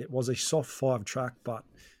 It was a soft 5 track, but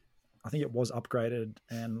I think it was upgraded,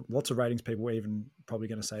 and lots of ratings people were even probably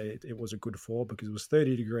going to say it was a good 4 because it was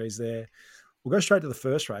 30 degrees there. We'll go straight to the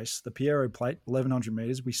first race, the Piero Plate, 1,100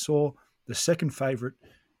 metres. We saw the second favourite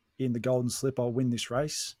in the Golden Slipper win this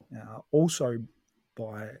race, also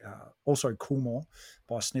Coolmore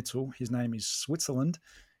by Schnitzel. His name is Switzerland.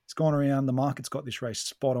 It's gone around. The market's got this race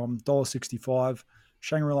spot on, $1.65.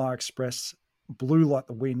 Shangri-La Express blew like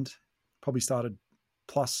the wind, probably started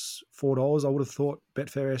plus $4, I would have thought,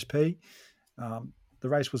 Betfair SP. The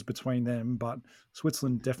race was between them, but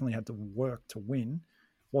Switzerland definitely had to work to win.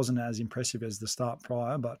 Wasn't as impressive as the start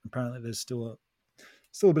prior, but apparently there's still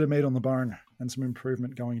a bit of meat on the bone and some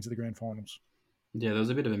improvement going into the grand finals. Yeah, there was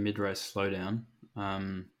a bit of a mid-race slowdown.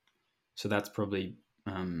 So that's probably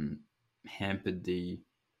hampered the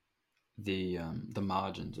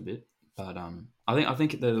margins a bit. But I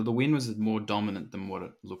think the win was more dominant than what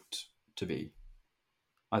it looked to be.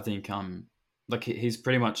 I think he's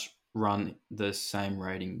pretty much run the same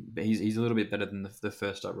rating, but he's a little bit better than the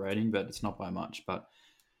first up rating, but it's not by much. But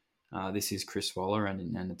this is Chris Waller,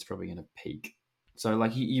 and it's probably going to peak. So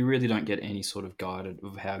you really don't get any sort of guide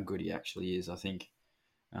of how good he actually is. I think,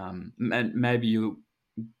 and maybe do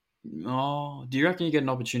you reckon you get an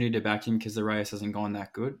opportunity to back him because the race hasn't gone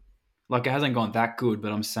that good? It hasn't gone that good,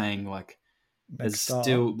 but I'm saying there's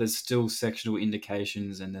still sectional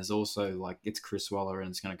indications, and there's also it's Chris Waller, and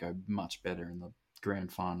it's going to go much better in the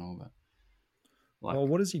grand final. But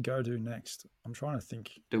what does he go do next? I'm trying to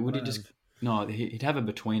think. Would he just? No, he'd have a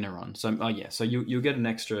betweener run. So so you'll get an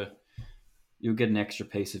extra. You'll get an extra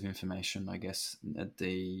piece of information, I guess, at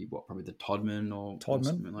probably the Todman or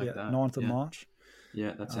something like that. 9th of March.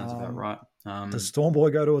 Yeah, that sounds about right. Does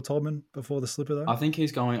Stormboy go to a Todman before the Slipper though? I think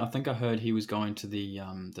he's going. I think I heard he was going to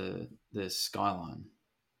the Skyline.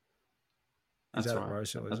 That's is that right. at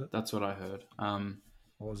Rosehill, is it? That's what I heard.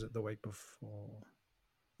 Or was it the week before?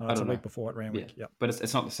 No, it's a week before at Randwick. Yeah. But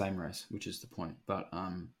it's not the same race, which is the point. But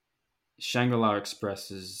Shangri-La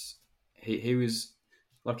Express is he was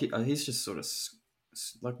he's just sort of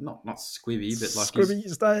not squibby, but squibby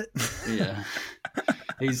is that? Yeah.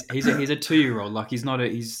 He's a 2-year-old.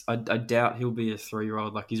 I doubt he'll be a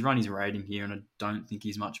 3-year-old. He's run his rating here, and I don't think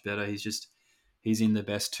he's much better. He's in the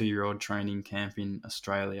best 2-year-old training camp in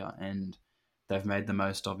Australia, and they've made the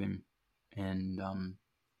most of him. And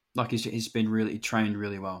he's been trained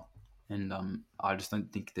really well, and I just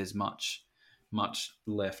don't think there's much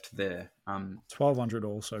left there. 1,200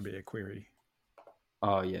 also be a query.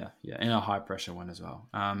 Oh yeah, and a high pressure one as well.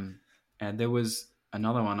 And there was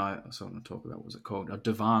another one I also want to talk about. What was it called?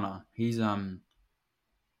 Devana. He's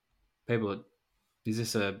is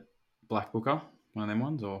this a black booker? One of them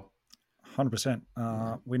ones, or 100%.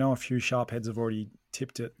 We know a few sharp heads have already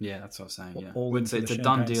tipped it. Yeah, that's what I was saying. Yeah, it's a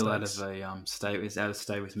done deal States. Out of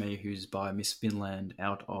Stay With Me, who's by Miss Finland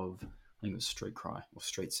out of, I think it was Street Cry or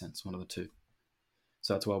Street Sense, one of the two.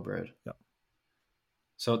 So it's well bred. Yep.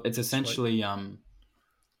 So it's essentially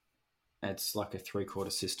it's like a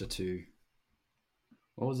 3/4 sister to,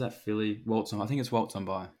 what was that filly? Waltz On. I think it's Waltz On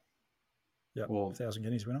By. Yeah, 1,000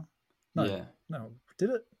 guineas winner. No, yeah. No,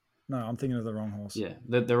 did it? No, I'm thinking of the wrong horse. Yeah,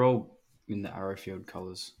 they're all in the Arrowfield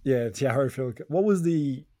colours. Yeah, it's the Arrowfield. What was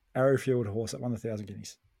the Arrowfield horse that won the 1,000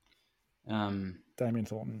 guineas? Damien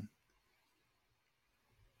Thornton.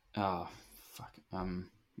 Fuck. I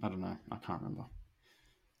don't know. I can't remember.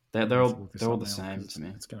 They're all the same to me.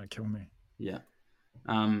 It's gonna kill me. Yeah.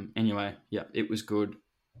 Anyway, yeah, it was good,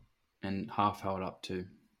 and half held up too.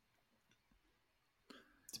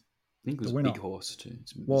 I think it was a big horse too.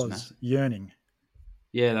 It was Yearning.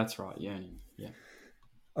 Yeah, that's right, Yearning. Yeah.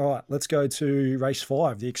 All right, let's go to race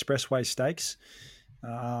 5, the Expressway Stakes.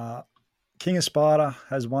 King of Sparta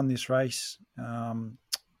has won this race.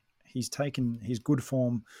 He's taken his good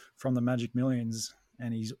form from the Magic Millions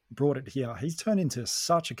and he's brought it here. He's turned into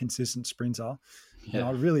such a consistent sprinter, and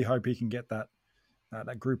I really hope he can get that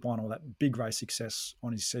Group 1 or that big race success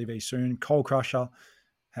on his CV soon. Coal Crusher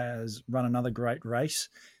has run another great race.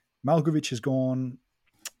 Malkovich has gone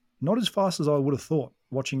not as fast as I would have thought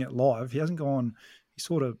watching it live. He's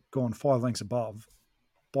sort of gone 5 lengths above.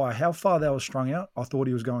 By how far they were strung out, I thought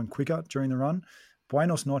he was going quicker during the run.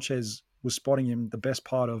 Buenos Noches was spotting him the best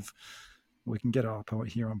part of, we can get up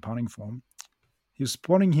here on punting form. He was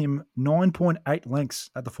spotting him 9.8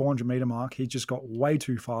 lengths at the 400 metre mark. He just got way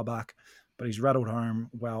too far back, but he's rattled home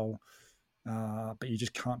well. But you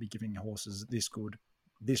just can't be giving horses this good,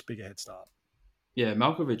 this big a head start. Yeah,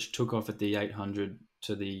 Malkovich took off at the 800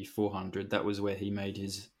 to the 400. That was where he made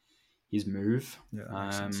his move. Yeah, that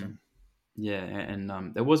makes sense. Yeah,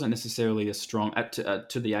 and there wasn't necessarily a strong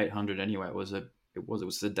to the 800 anyway. It was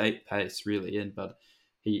a sedate pace really, but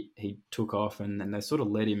he took off and then they sort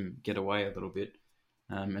of let him get away a little bit,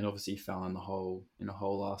 and obviously he fell in the whole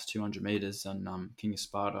last 200 meters, and King of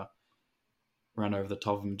Sparta ran over the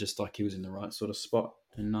top of him just like he was in the right sort of spot,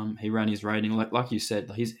 and he ran his rating like you said.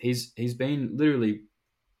 He's been literally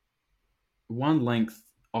 1 length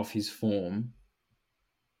off his form.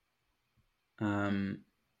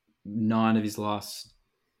 9 of his last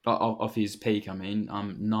off his peak. 9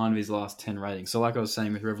 of his last 10 ratings. So, like I was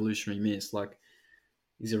saying with Revolutionary Miss, like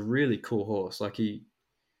he's a really cool horse. Like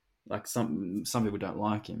some people don't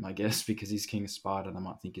like him, I guess, because he's King of Sparta. They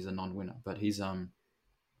might think he's a non-winner, but he's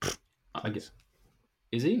I guess,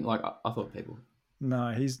 is he? Like I thought people.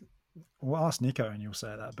 No, well, ask Nico and you'll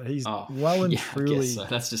say that, but he's truly. I guess so.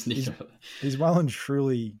 That's just Nico. He's well and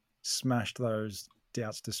truly smashed those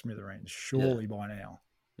doubts to smithereens, surely by now.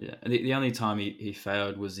 Yeah, and the only time he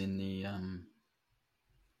failed was in the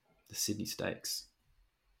Sydney Stakes.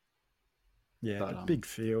 Yeah, but, big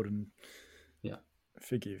field and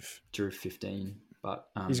forgive. Drew 15, but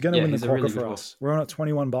he's going to win the Crocker really for us. We're on at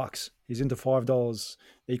 $21. He's into $5,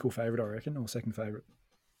 equal favourite, I reckon, or second favourite.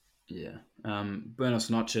 Yeah, Buenos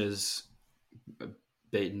Noches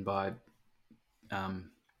beaten by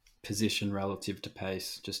position relative to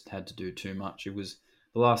pace, just had to do too much. It was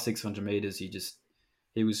the last 600 meters.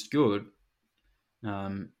 He was good.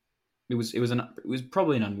 It was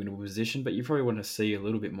probably an unwinnable position, but you probably want to see a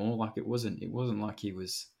little bit more. Like it wasn't like he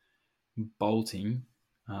was bolting.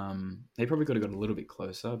 He probably could have got a little bit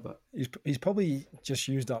closer, but he's probably just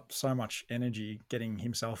used up so much energy getting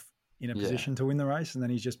himself in a position to win the race, and then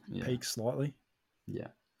he's just peaked slightly. Yeah.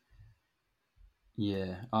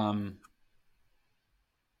 Yeah.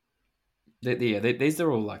 These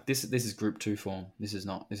are all like this. This is Group 2 form. This is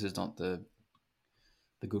not the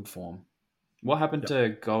good form. What happened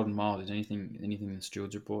to Golden Mile? Did anything in the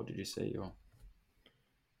Stewards report? Did you see, or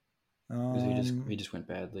he just went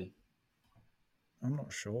badly? I'm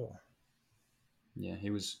not sure. Yeah, he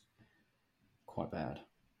was quite bad.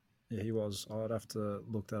 Yeah, he was. I'd have to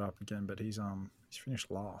look that up again, but he's finished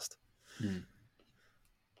last.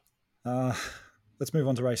 Let's move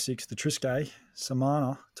on to race 6, the Triscay.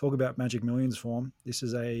 Samana, talk about Magic Millions form. This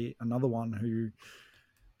is another one who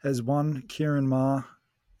has won. Kieran Ma,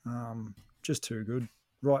 just too good.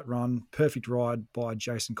 Right run, perfect ride by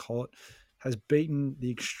Jason Collett. Has beaten the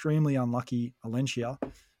extremely unlucky Alencia,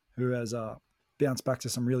 who has bounced back to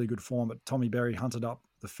some really good form. But Tommy Berry hunted up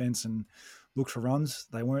the fence and looked for runs.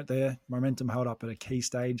 They weren't there. Momentum held up at a key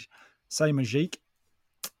stage. Say Magique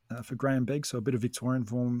for Graham Begg, so a bit of Victorian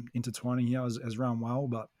form intertwining here has run well.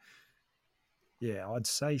 But yeah, I'd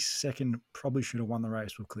say second probably should have won the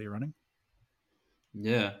race with clear running.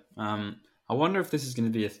 Yeah. I wonder if this is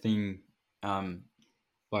going to be a thing,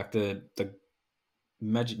 like the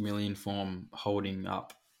Magic Million form holding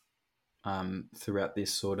up throughout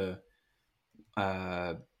this sort of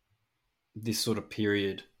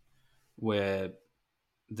period where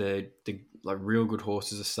the like real good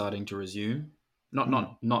horses are starting to resume.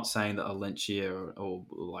 Not saying that Alencia or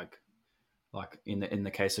like in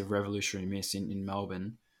the case of Revolutionary Miss in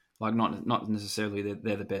Melbourne, like not necessarily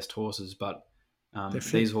they're the best horses, but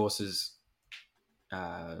these horses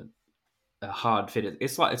are hard fitted.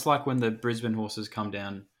 It's like when the Brisbane horses come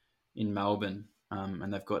down in Melbourne,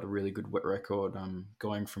 and they've got a really good wet record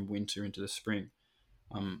going from winter into the spring.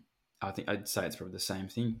 I think I'd say it's probably the same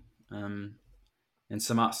thing. And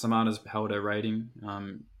Samana's held her rating,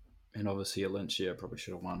 and obviously Alencia probably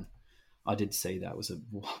should have won. I did see that.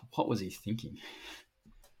 What was he thinking?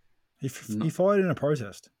 He fired in a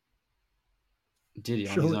protest. Did he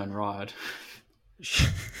on his own ride?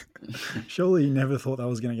 Surely he never thought that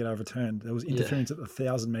was going to get overturned. There was interference at the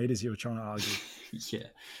 1,000 metres he was trying to argue. Yeah,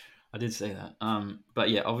 I did see that. But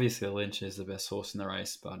yeah, obviously Lynch is the best horse in the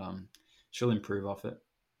race, but she'll improve off it,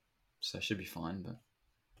 so she'll be fine. But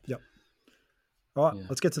yep. All right, yeah.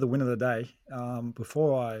 Let's get to the win of the day.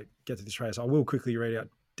 Before I get to this race, I will quickly read out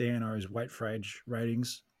DNO's weight for age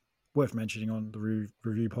ratings. Worth mentioning on the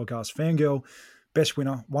review podcast. Fangirl, best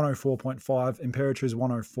winner, 104.5. Imperatriz,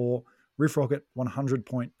 104. Riff Rocket,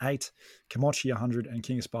 100.8. Komachi, 100. And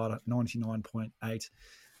King of Sparta, 99.8.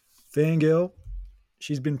 Fangirl,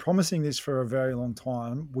 she's been promising this for a very long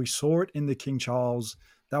time. We saw it in the King Charles.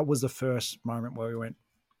 That was the first moment where we went,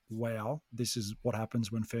 wow, this is what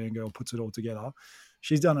happens when Fangirl puts it all together.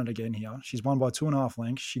 She's done it again here. She's won by 2.5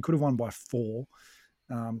 lengths. She could have won by 4.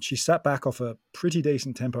 She sat back off a pretty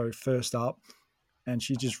decent tempo first up, and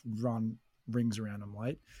she just run rings around them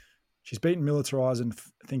late. She's beaten Militarize and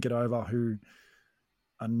Think It Over, who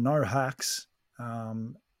are no hacks,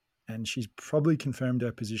 and she's probably confirmed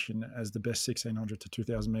her position as the best 1,600 to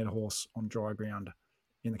 2,000 metre horse on dry ground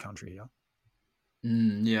in the country here.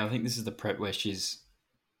 Yeah, I think this is the prep where she's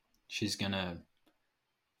gonna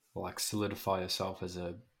like solidify herself as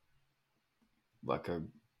a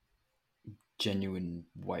genuine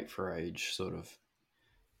weight for age sort of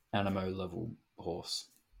Animo level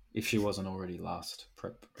horse, if she wasn't already last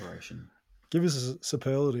preparation. Give us a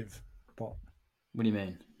superlative, Bob. What do you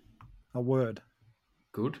mean? A word.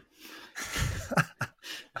 Good.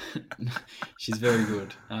 She's very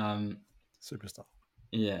good. Superstar.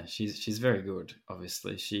 Yeah, she's very good.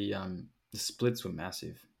 Obviously, she the splits were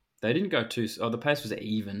massive. They didn't go too. The pace was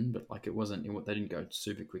even, but like it wasn't. They didn't go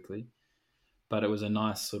super quickly. But it was a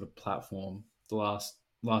nice sort of platform. The last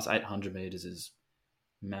 800 meters is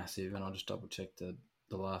massive, and I'll just double check the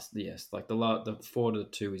last. Yes, like the 4 to the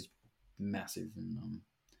 2 is massive, and a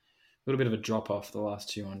little bit of a drop off the last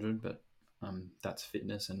 200, but that's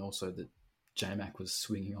fitness, and also that JMac was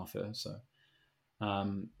swinging off her. So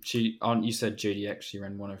you said GDX, she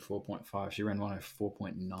ran 104.5. She ran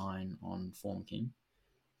 104.9 on Form King.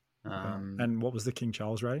 And what was the King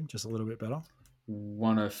Charles rating? Just a little bit better.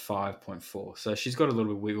 105.4. So she's got a little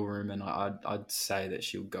bit of wiggle room, and I'd say that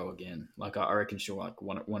she'll go again. Like I reckon she'll like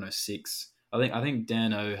 106. I think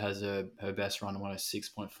Dan O has her best run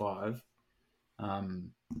 106.5.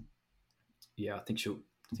 Yeah, I think she'll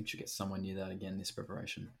get somewhere near that again this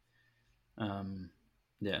preparation.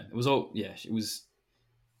 Yeah, it was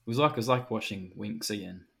like watching Winks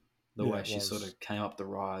again. The way she sort of came up the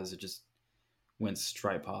rise, it just went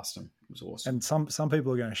straight past him. It was awesome. And some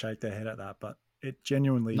people are going to shake their head at that, but it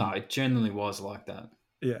genuinely was like that.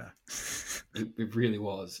 Yeah. It really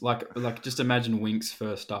was. Like just imagine Winks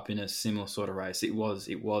first up in a similar sort of race. It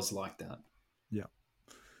was like that. Yeah.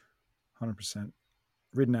 100%.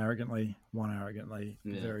 Ridden arrogantly, won arrogantly.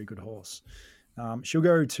 Yeah. Very good horse.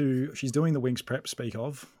 She's doing the Winks prep speak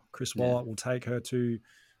of. Chris Waller will take her to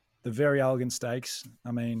the Verry Elleegant Stakes.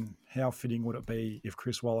 I mean, how fitting would it be if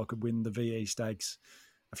Chris Waller could win the VE Stakes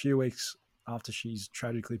a few weeks after she's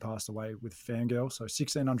tragically passed away with Fangirl? So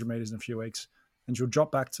 1,600 metres in a few weeks. And she'll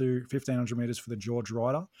drop back to 1,500 metres for the George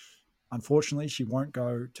Ryder. Unfortunately, she won't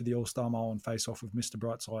go to the All-Star Mile and face off with Mr.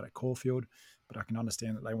 Brightside at Caulfield, but I can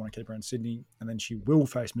understand that they want to keep her in Sydney. And then she will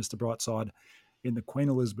face Mr. Brightside in the Queen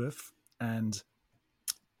Elizabeth. And,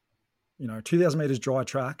 2,000 metres dry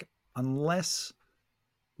track, unless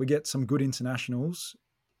we get some good internationals,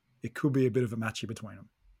 it could be a bit of a matchy between them.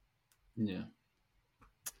 Yeah.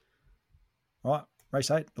 All right, race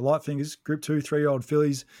 8, the Light Fingers, Group 2, 3-year-old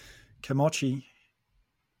fillies. Komachi,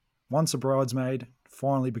 once a bridesmaid,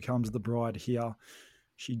 finally becomes the bride here.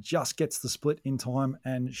 She just gets the split in time,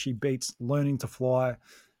 and she beats Learning to Fly,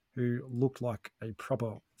 who looked like a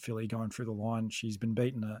proper filly going through the line. She's been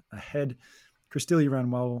beaten ahead. Cristilli ran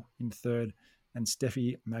well in third, and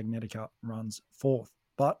Steffi Magnetica runs fourth.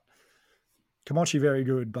 But Komachi very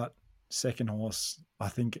good, but second horse, I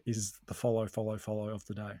think, is the follow of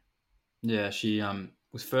the day. Yeah, she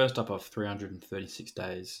was first up of 336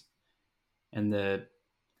 days. And did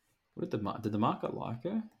the market like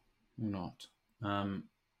her or not?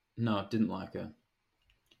 No, it didn't like her.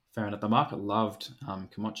 Fair enough. The market loved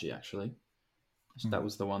Komachi, actually. So that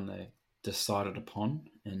was the one they decided upon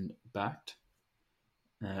and backed.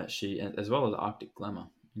 She, as well as Arctic Glamour.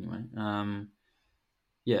 Anyway,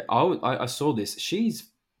 yeah, I saw this.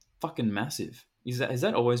 She's fucking massive. Has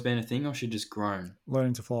that always been a thing, or she just grown?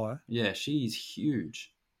 Learning to Fly. Yeah, she's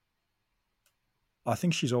huge. I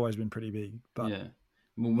think she's always been pretty big, but yeah.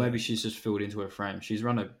 Well, maybe she's just filled into her frame. She's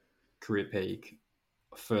run a career peak,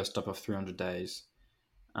 first up of 300 days,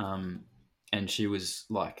 and she was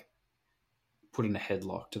like put in a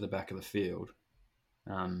headlock to the back of the field,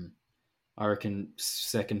 I reckon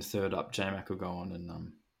second, third up, J-Mac will go on,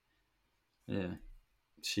 and yeah,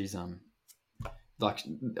 she's like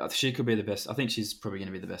she could be the best. I think she's probably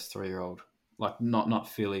going to be the best 3-year-old. Like not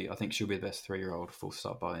Philly. I think she'll be the best 3-year-old full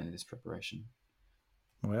stop by the end of this preparation.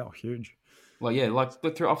 Wow, huge. Well, yeah, like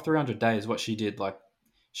off 300 days, what she did, like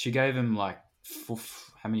she gave him like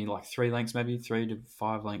how many, like 3 lengths, maybe 3 to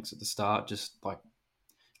 5 lengths at the start, just like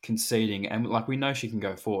conceding, and like we know she can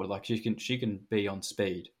go forward. Like she can be on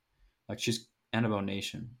speed. Like she's Annabelle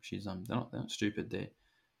Neasham. She's they're not stupid there.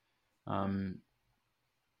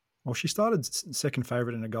 Well, she started second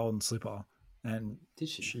favourite in a golden slipper, and did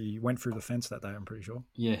she? She went through the fence that day, I'm pretty sure.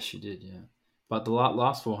 Yeah, she did. Yeah, but the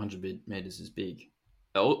last 400 meters is big.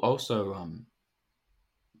 Also,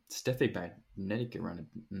 Steffi Magnetic ran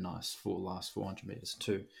a nice last 400 meters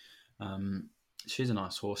too. She's a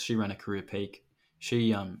nice horse. She ran a career peak.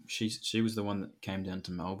 She was the one that came down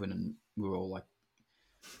to Melbourne, and we were all like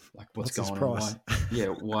what's going on?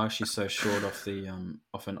 Why is she so short off the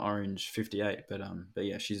off an orange 58? But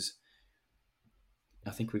yeah, I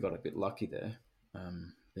think we got a bit lucky there,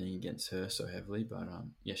 being against her so heavily. But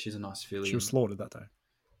yeah, she's a nice filly. She was slaughtered that day.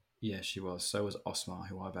 Yeah, she was. So was Osmar,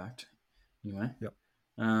 who I backed. Anyway. Yep.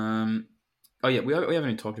 Oh yeah, we haven't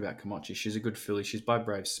even talked about Komachi. She's a good filly. She's by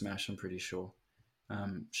Brave Smash, I'm pretty sure.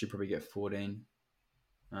 She'll probably get 14.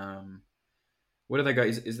 Where do they go?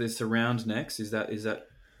 Is there Surround next? Is that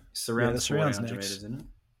Surround? Yeah, the Surround's 1400 next. meters, isn't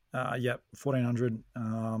it? Yep, 1400.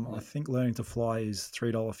 I think Learning to Fly is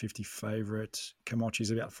 $3.50 favourite.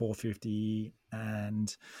 Komachi's about $4.50,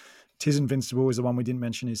 and Tis Invincible is the one we didn't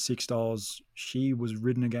mention, is $6. She was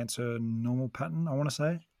ridden against her normal pattern, I want to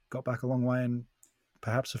say. Got back a long way, and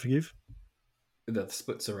perhaps a forgive. The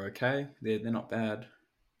splits are okay. They're not bad.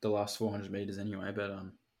 The last 400 meters anyway, but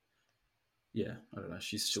yeah, I don't know.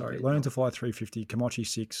 She's still Learning to Fly $3.50, Komachi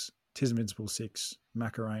 $6, Tis Invincible $6,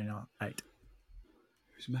 Macarena $8.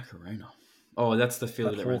 Who's Macarena? Oh, that's the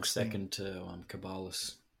filly that ran second thing. to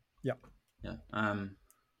Cabalis. Yep. Yeah.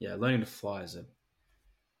 Yeah. Learning to Fly is a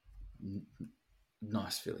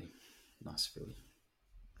nice filly. Nice filly.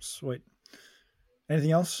 Sweet.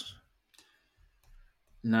 Anything else?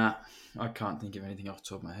 Nah, I can't think of anything off the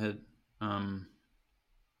top of my head.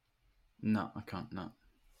 No, I can't. No.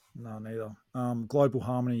 No, neither. Global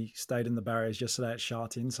Harmony stayed in the barriers yesterday at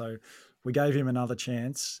Shartin, so we gave him another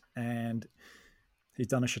chance, and he's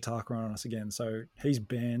done a Shataka run on us again. So he's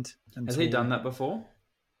banned. Has he done that before?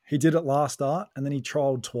 He did it last start, and then he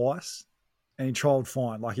trialled twice, and he trialled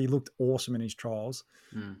fine. Like, he looked awesome in his trials.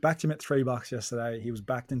 Backed him at $3 yesterday. He was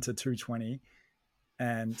backed into 220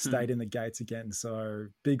 and stayed in the gates again. So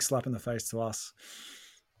big slap in the face to us.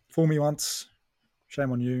 Fool me once,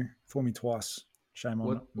 shame on you. Fool me twice, shame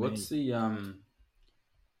on me. What's the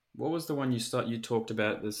what was the one you talked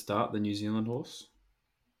about at the start, the New Zealand horse?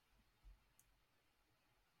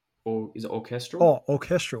 Or is it Orchestral? Oh,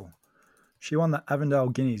 Orchestral. She won the Avondale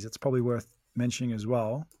Guineas. It's probably worth mentioning as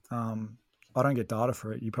well. I don't get data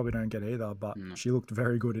for it. You probably don't get either, but she looked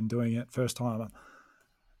very good in doing it. First time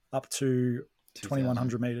up to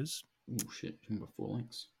 2,100 metres. Oh, shit. She's got 4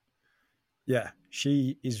 lengths. Yeah,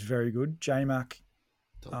 she is very good. J-Mac.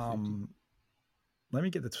 Let me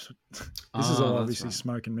get this is all obviously right.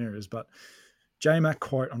 Smoke and mirrors, but J-Mac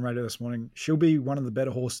quote on radio this morning, she'll be one of the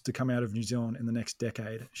better horses to come out of New Zealand in the next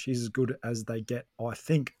decade. She's as good as they get, I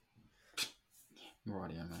think.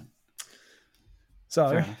 Right, yeah, man.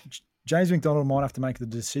 So James McDonald might have to make the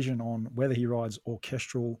decision on whether he rides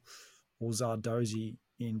Orchestral or Zardozi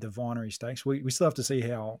in Divinery Stakes. We still have to see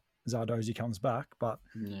how Zardozi comes back, but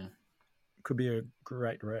it could be a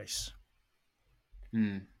great race.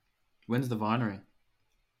 When's the Vinery?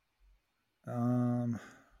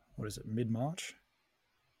 What is it? Mid-March.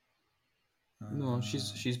 No,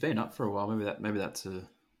 she's been up for a while. Maybe that's a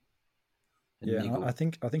niggle. I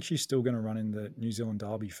think she's still going to run in the New Zealand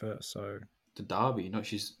Derby first. So the Derby? No,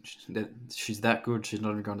 she's that good. She's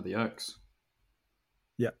not even going to the Oaks.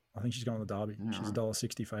 Yeah, I think she's going to the Derby. Yeah, she's a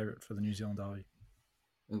 $1.60 favourite for the New Zealand Derby.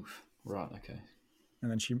 Oof. Right. Okay.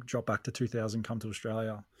 And then she dropped back to 2,000, come to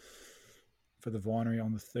Australia for the Vinery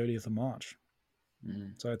on the 30th of March.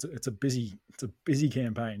 So it's a busy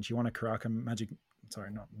campaign. She won a Karaka Magic.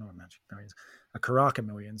 Sorry, not a Magic Millions. A Karaka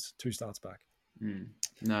Millions 2 starts back.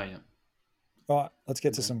 No, yeah. All right, let's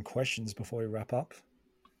get to some questions before we wrap up.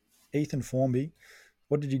 Ethan Formby,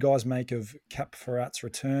 what did you guys make of Cap Ferrat's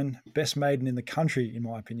return? Best maiden in the country, in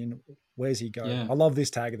my opinion. Where's he go? Yeah. I love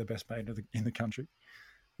this tag of the best maiden in the country.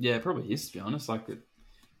 Yeah, it probably is, to be honest. Like, it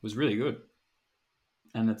was really good.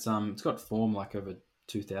 And it's got form like over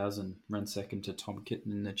 2000, ran second to Tom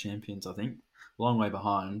Kitten in the Champions, I think. Long way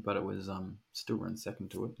behind, but it was still ran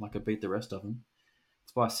second to it. Like, it beat the rest of them.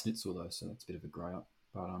 It's by Schnitzel though, so that's a bit of a grey up,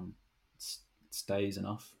 but it stays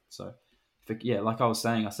enough. So, like I was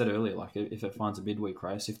saying, I said earlier, like if it finds a midweek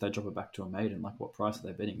race, if they drop it back to a maiden, like what price are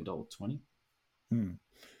they betting? $1.20?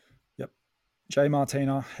 Yep. J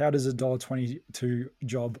Martina, how does a $1.22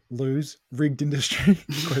 job lose? Rigged industry?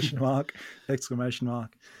 Question mark, exclamation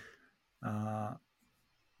mark. No,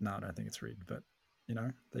 I don't think it's rigged, but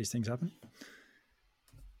these things happen.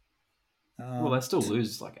 Well, they still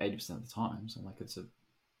lose like 80% of the time, so like it's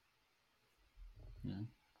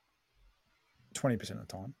 20% of the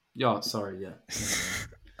time. Yeah, sorry, yeah.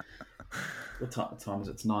 What time is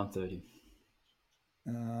it? It's 9:30.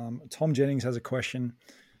 Tom Jennings has a question.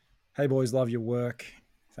 Hey boys, love your work.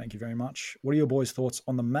 Thank you very much. What are your boys' thoughts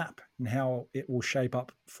on the map and how it will shape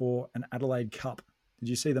up for an Adelaide Cup? Did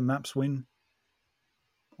you see the maps win?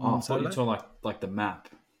 I thought you were talking like the map,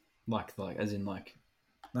 like as in like.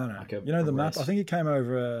 No. Like the map. I think it came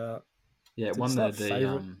over. It won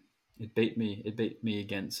the it beat me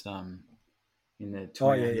against in the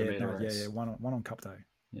 200 meter race. Yeah. One on Cup Day.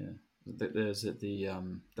 Yeah, there's the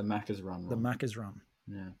Macca's run. The Macca's run.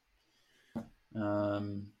 Yeah.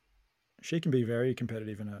 She can be very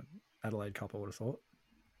competitive in an Adelaide Cup, I would have thought.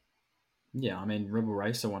 Yeah, I mean Rebel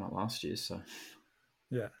Racer won it last year, so.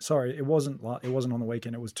 Yeah, sorry, it wasn't on the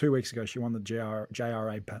weekend. It was 2 weeks ago. She won the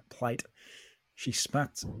JRA plate. She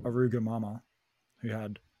smacked Aruga Mama, who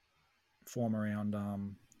had form around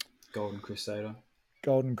Golden Crusader,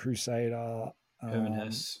 Herman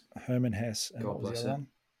Hess, and God what was bless the other her. one?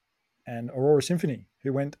 And Aurora Symphony,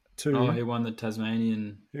 who went to he won the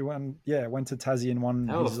Tasmanian. Went to Tassie and won.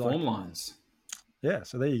 How are the form lines? Yeah,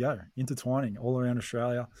 so there you go, intertwining all around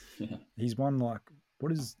Australia. Yeah. He's won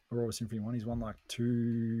what is Aurora Symphony won? He's won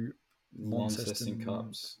 2 Launceston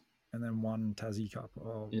Cups and then 1 Tassie Cup.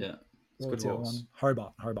 Oh, yeah. What's the other one?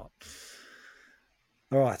 Hobart.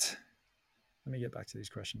 All right. Let me get back to these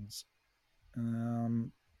questions.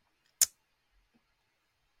 All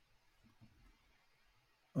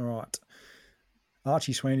right.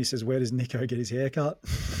 Archie Sweeney says, where does Nico get his haircut?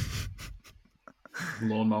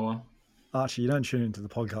 Lawnmower. Archie, you don't tune into the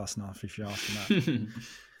podcast enough if you're asking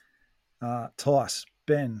that. Tice,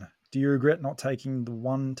 Ben, do you regret not taking the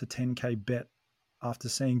 1 to 10K bet after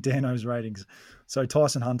seeing Dano's ratings? So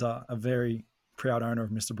Tyson Hunter, a very proud owner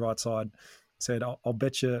of Mr. Brightside, said, I'll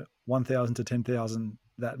bet you 1,000 to 10,000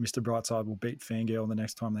 that Mr. Brightside will beat Fangirl the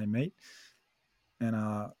next time they meet. And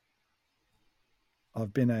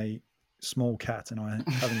I've been a small cat and I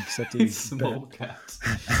haven't accepted his small bet. cat.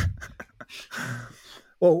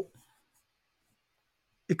 Well,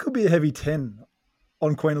 it could be a heavy 10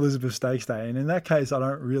 on Queen Elizabeth Stakes Day. And in that case, I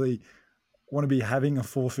don't really want to be having a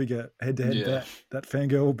 4-figure head-to-head bet that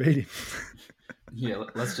Fangirl will beat him. Yeah,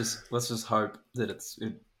 let's just hope that it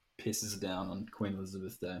pisses down on Queen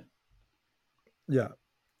Elizabeth Day. Yeah.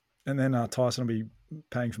 And then Tyson will be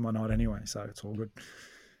paying for my night anyway, so it's all good.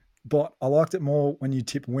 But I liked it more when you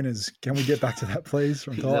tip winners. Can we get back to that, please,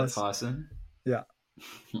 from Tyson? Is that Tyson? Yeah.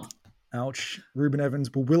 Ouch. Ruben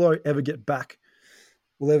Evans, will Willow ever get back?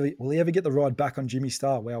 Will he ever get the ride back on Jimmy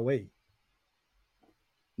Star? Wowee.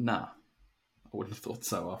 Nah. I wouldn't have thought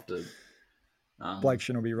so after... Blake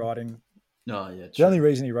Shin will be riding. Oh, yeah, true. The only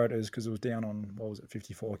reason he wrote it is because it was down on,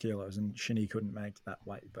 54 kilos, and Shinny couldn't make that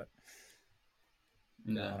weight. But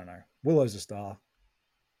no. I don't know. Willow's a star.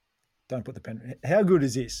 Don't put the pen. How good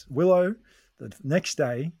is this? Willow, the next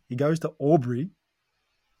day, he goes to Aubrey.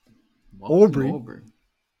 Aubrey.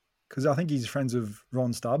 Because I think he's friends with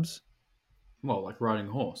Ron Stubbs. Well, like riding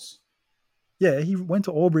a horse. Yeah, he went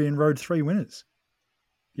to Aubrey and rode 3 winners.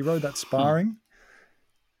 He rode that sparring.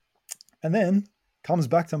 And then comes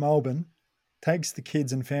back to Melbourne, takes the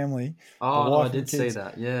kids and family. Oh, I did see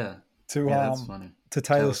that, yeah. That's funny. To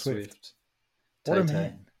Taylor Swift. What a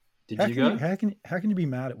man. Did you go? How can you be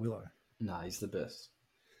mad at Willow? No, he's the best.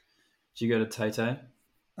 Did you go to Tay-Tay?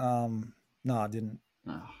 No, I didn't.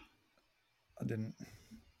 Oh. I didn't.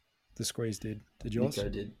 The Squeeze did. Did yours? Nico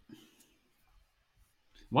did.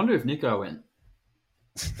 Wonder if Nico went.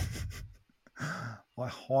 I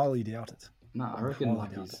highly doubt it. No, I reckon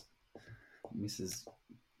like his Mrs.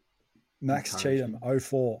 Max Cheatham,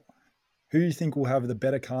 04. Who do you think will have the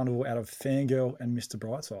better carnival out of Fangirl and Mr.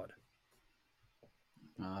 Brightside?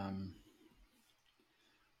 I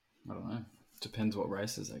don't know. Depends what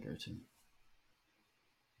races they go to.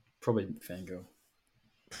 Probably Fangirl.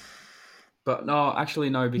 But no, actually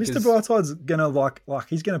no, because Mr. Brightside's gonna like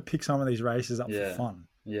he's gonna pick some of these races up for fun.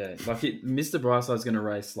 Yeah, like Mr. Brightside's gonna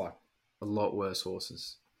race like a lot worse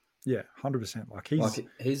horses. Yeah, 100%.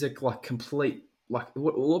 He's a complete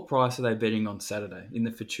what price are they betting on Saturday in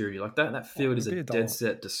the Futurity? Like that field is a dead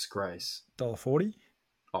set disgrace. $1.40?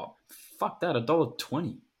 Oh, fuck that,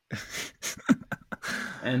 $1.20.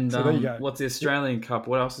 And So there you go. what's the Australian Cup?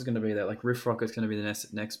 What else is going to be there? Like Riff Rocket's going to be the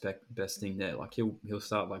next best thing there. Like he'll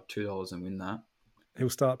start like $2 and win that. He'll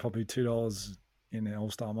start probably $2 in the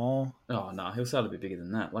All-Star Mile. Oh no, he'll start a bit bigger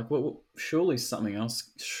than that. Like what? Surely something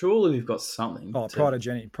else. Surely we've got something. Oh, Pride of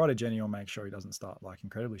Jenny will make sure he doesn't start like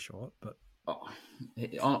incredibly short, but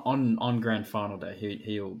on grand final day,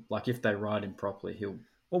 he'll like if they ride him properly, he'll.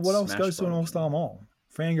 Well, what else goes to an All-Star Mile?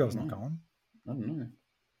 Fangirl's not going. I don't know.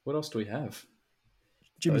 What else do we have?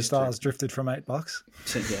 Jimmy Star's drifted from $8.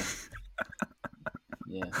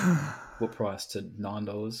 Yeah. What price to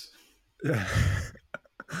 $9? Yeah.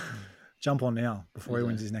 Jump on now before he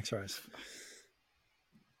wins his next race.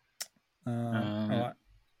 All right.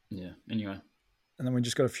 Yeah. Anyway. And then we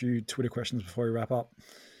just got a few Twitter questions before we wrap up.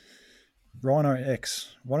 Rhino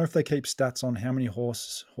X. Wonder if they keep stats on how many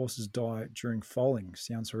horses die during foaling.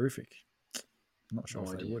 Sounds horrific. I'm not sure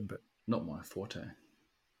if they would, but not my forte.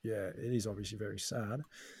 Yeah, it is obviously very sad.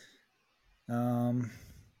 CJM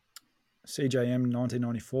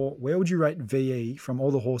 1994. Where would you rate VE from all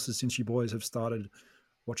the horses since you boys have started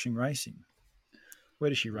watching racing? Where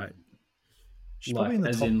does she rate? She's like, probably in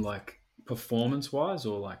the top. In like performance-wise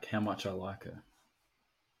or like how much I like her?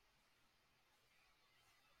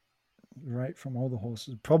 Rate from all the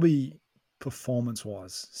horses. Probably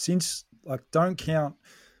performance-wise. Since, like, don't count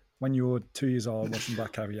when you were 2 years old watching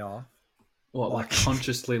Black Caviar. What, like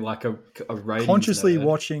consciously, like a rating? Consciously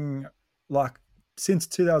watching, like, since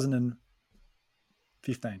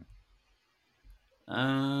 2015.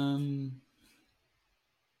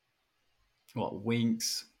 What,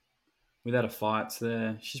 Winks? Without a Fight's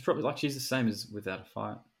there. She's probably, like, she's the same as Without a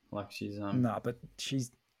Fight. Like, she's... No, but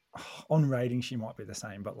she's... On rating, she might be the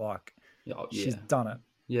same, but, like, she's done it.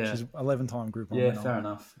 Yeah. She's 11-time Group 1 Yeah, winner. fair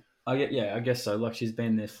enough. I guess so. Like, she's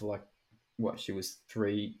been there for, like, what, she was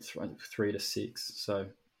 3 to 6. So,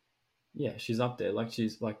 yeah, she's up there. Like,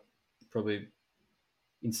 she's, like, probably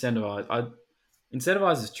incentivized.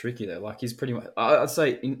 Incentivized is tricky, though. Like, he's pretty much... I'd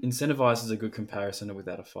say incentivized is a good comparison to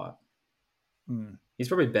Without a Fight. Mm. He's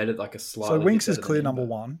probably better, like, a slight... So, Winks is clear number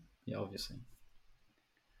 1. Yeah, obviously.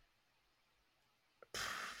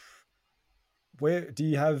 Where do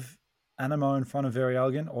you have Animo in front of Verry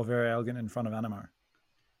Elleegant or Verry Elleegant in front of Animo?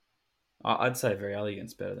 I'd say Verry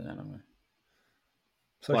Elleegant's better than Animo.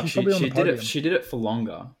 So like she's probably on the podium. She did it for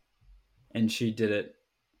longer, and she did it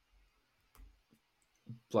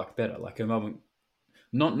like better. Like her Melbourne,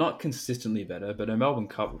 not consistently better, but her Melbourne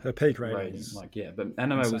Cup, her peak rating is like but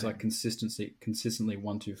Animo was like consistently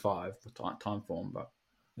 125 for time form, but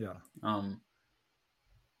yeah.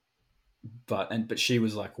 But she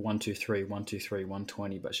was like 123,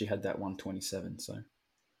 120, but she had that 127. So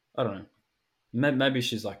I don't know. Maybe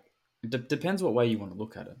she's like depends what way you want to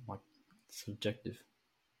look at it. Like subjective.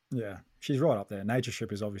 Yeah, she's right up there. Nature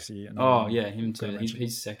Strip is obviously him too.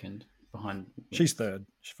 He's second behind. She's third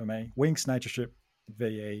for me. Winks, Nature Strip,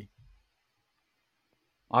 VE.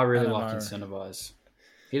 I really like Incentivize.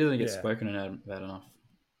 He doesn't get spoken about enough.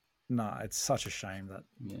 No, it's such a shame that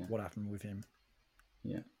what happened with him.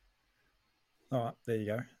 Yeah. All right, there you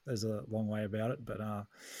go. There's a long way about it, but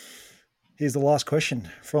here's the last question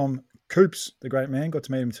from Coops, the great man. Got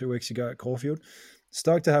to meet him 2 weeks ago at Caulfield.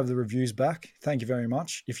 Stoked to have the reviews back. Thank you very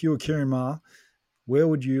much. If you were Kieran Ma, where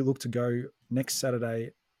would you look to go next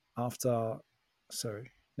Saturday after?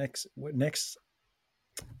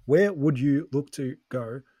 Where would you look to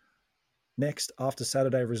go next after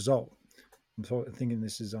Saturday result? I'm thinking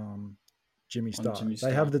this is Jimmy Star.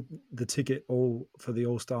 They have the ticket all for the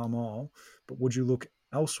All-Star Mile, but would you look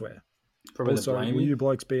elsewhere? Probably also, will you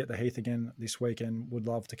blokes be at the Heath again this weekend? Would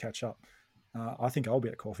love to catch up. I think I'll be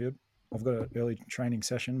at Caulfield. I've got an early training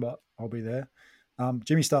session, but I'll be there.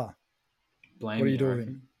 Jimmy Star, what are you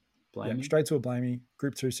doing? Straight to a Blamey,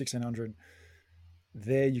 Group 2, 1600.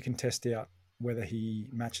 There you can test out whether he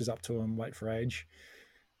matches up to him, weight for age.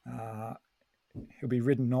 He'll be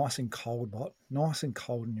ridden nice and cold,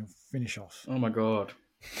 and you'll finish off. Oh my God.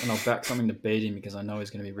 And I'll back something to beat him because I know he's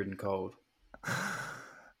going to be ridden cold.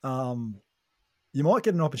 You might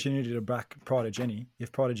get an opportunity to back Pride of Jenny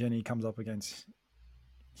if Pride of Jenny comes up against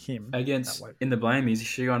him. In the Blamey. Is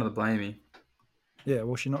she going to the Blamey? Yeah,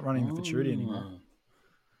 well, she's not running the Futurity anymore.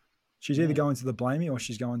 She's either going to the Blamey or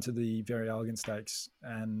she's going to the Verry Elleegant Stakes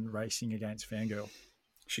and racing against Fangirl.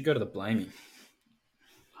 She'd go to the Blamey.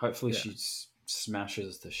 Hopefully she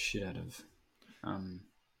smashes the shit out of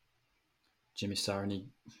Jimmy Star and he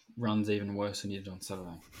runs even worse than he did on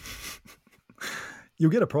Saturday.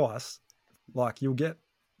 You'll get a price. Like, you'll get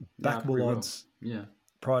backable odds. Yeah.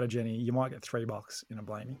 Pride of Jenny, you might get $3 in a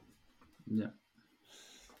Blamey. Yeah.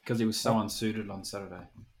 Because he was so unsuited on Saturday.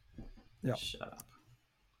 Yep. Shut up.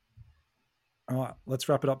 All right, let's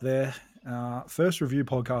wrap it up there. First review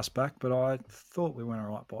podcast back, but I thought we went all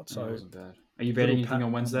right, Bot. So it wasn't bad. Are you betting anything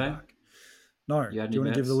on Wednesday? No. Do you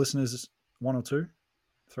want to give the listeners 1 or 2,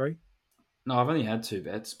 3? No, I've only had 2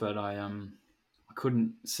 bets, but I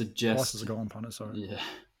couldn't suggest. Prices are gone, punter. Sorry. Yeah.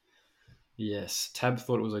 Yes, Tab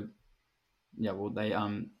thought it was a. Yeah, well, they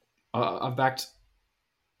I've backed.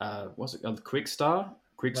 What's it? Quickstar.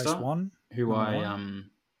 Race 1. Who I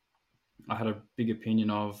had a big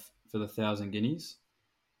opinion of for the 1,000 guineas.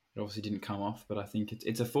 It obviously didn't come off, but I think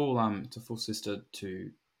it's a full sister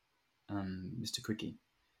to Mr. Quickie.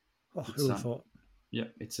 Oh, who would have thought? Yeah,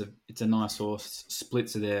 it's a nice horse.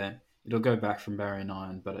 Splits are there. It'll go back from barrier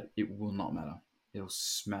 9, but it will not matter. It'll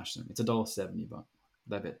smash them. It's $1.70, but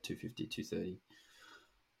they bet $2.50, $2.30.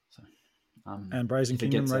 So, and Brazen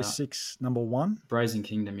Kingdom race 6, number 1. Brazen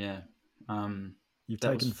Kingdom, yeah. You've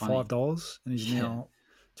taken $5, and he's now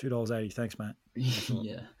 $2.80. Thanks, mate.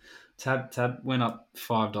 Yeah. Tab went up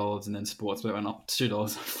 $5, and then Sportsbet went up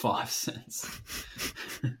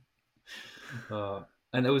 $2.05.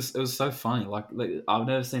 And it was so funny. Like I've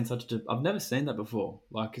never seen that before.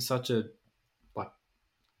 Like it's such a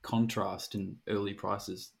contrast in early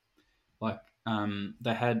prices. Like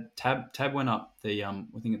they had Tab went up the I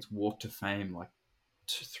think it's Walk to Fame like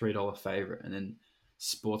 $3 favorite, and then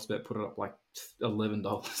Sportsbet put it up like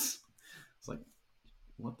 $11. It's like,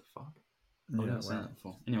 what the fuck? I've never seen that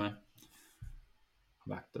before. Anyway, I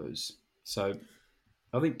backed those. So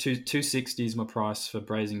I think $2.60 is my price for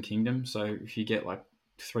Brazen Kingdom. So if you get like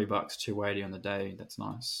 $3, $2.80 on the day, that's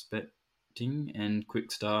nice betting. And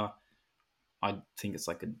Quickstar, I think it's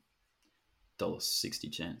like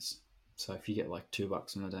 $1.60 chance. So if you get like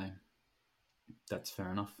 $2 on the day, that's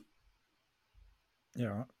fair enough. Yeah,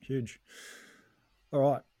 right. Huge.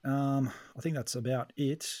 All right. I think that's about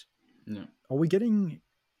it. Yeah. Are we getting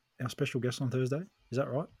our special guest on Thursday? Is that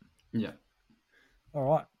right? Yeah. All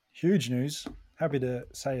right. Huge news. Happy to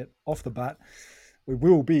say it off the bat. We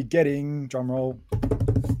will be getting, drumroll,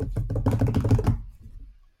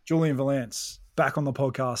 Julian Valance back on the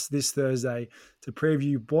podcast this Thursday to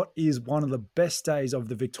preview what is one of the best days of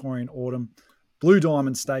the Victorian autumn. Blue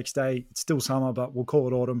Diamond Stakes Day. It's still summer, but we'll call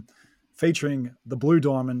it autumn. Featuring the Blue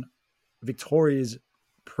Diamond, Victoria's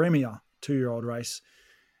premier 2-year-old race,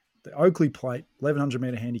 the Oakley Plate, 1,100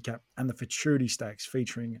 metre handicap, and the Futurity Stakes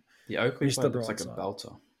featuring the Oakley Mr. Plate looks like a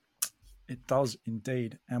belter. It does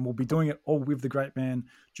indeed. And we'll be doing it all with the great man,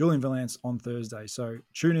 Julian Valance, on Thursday. So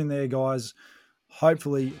tune in there, guys.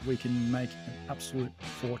 Hopefully we can make an absolute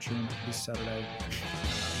fortune this Saturday.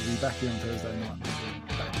 We'll be back here on Thursday night.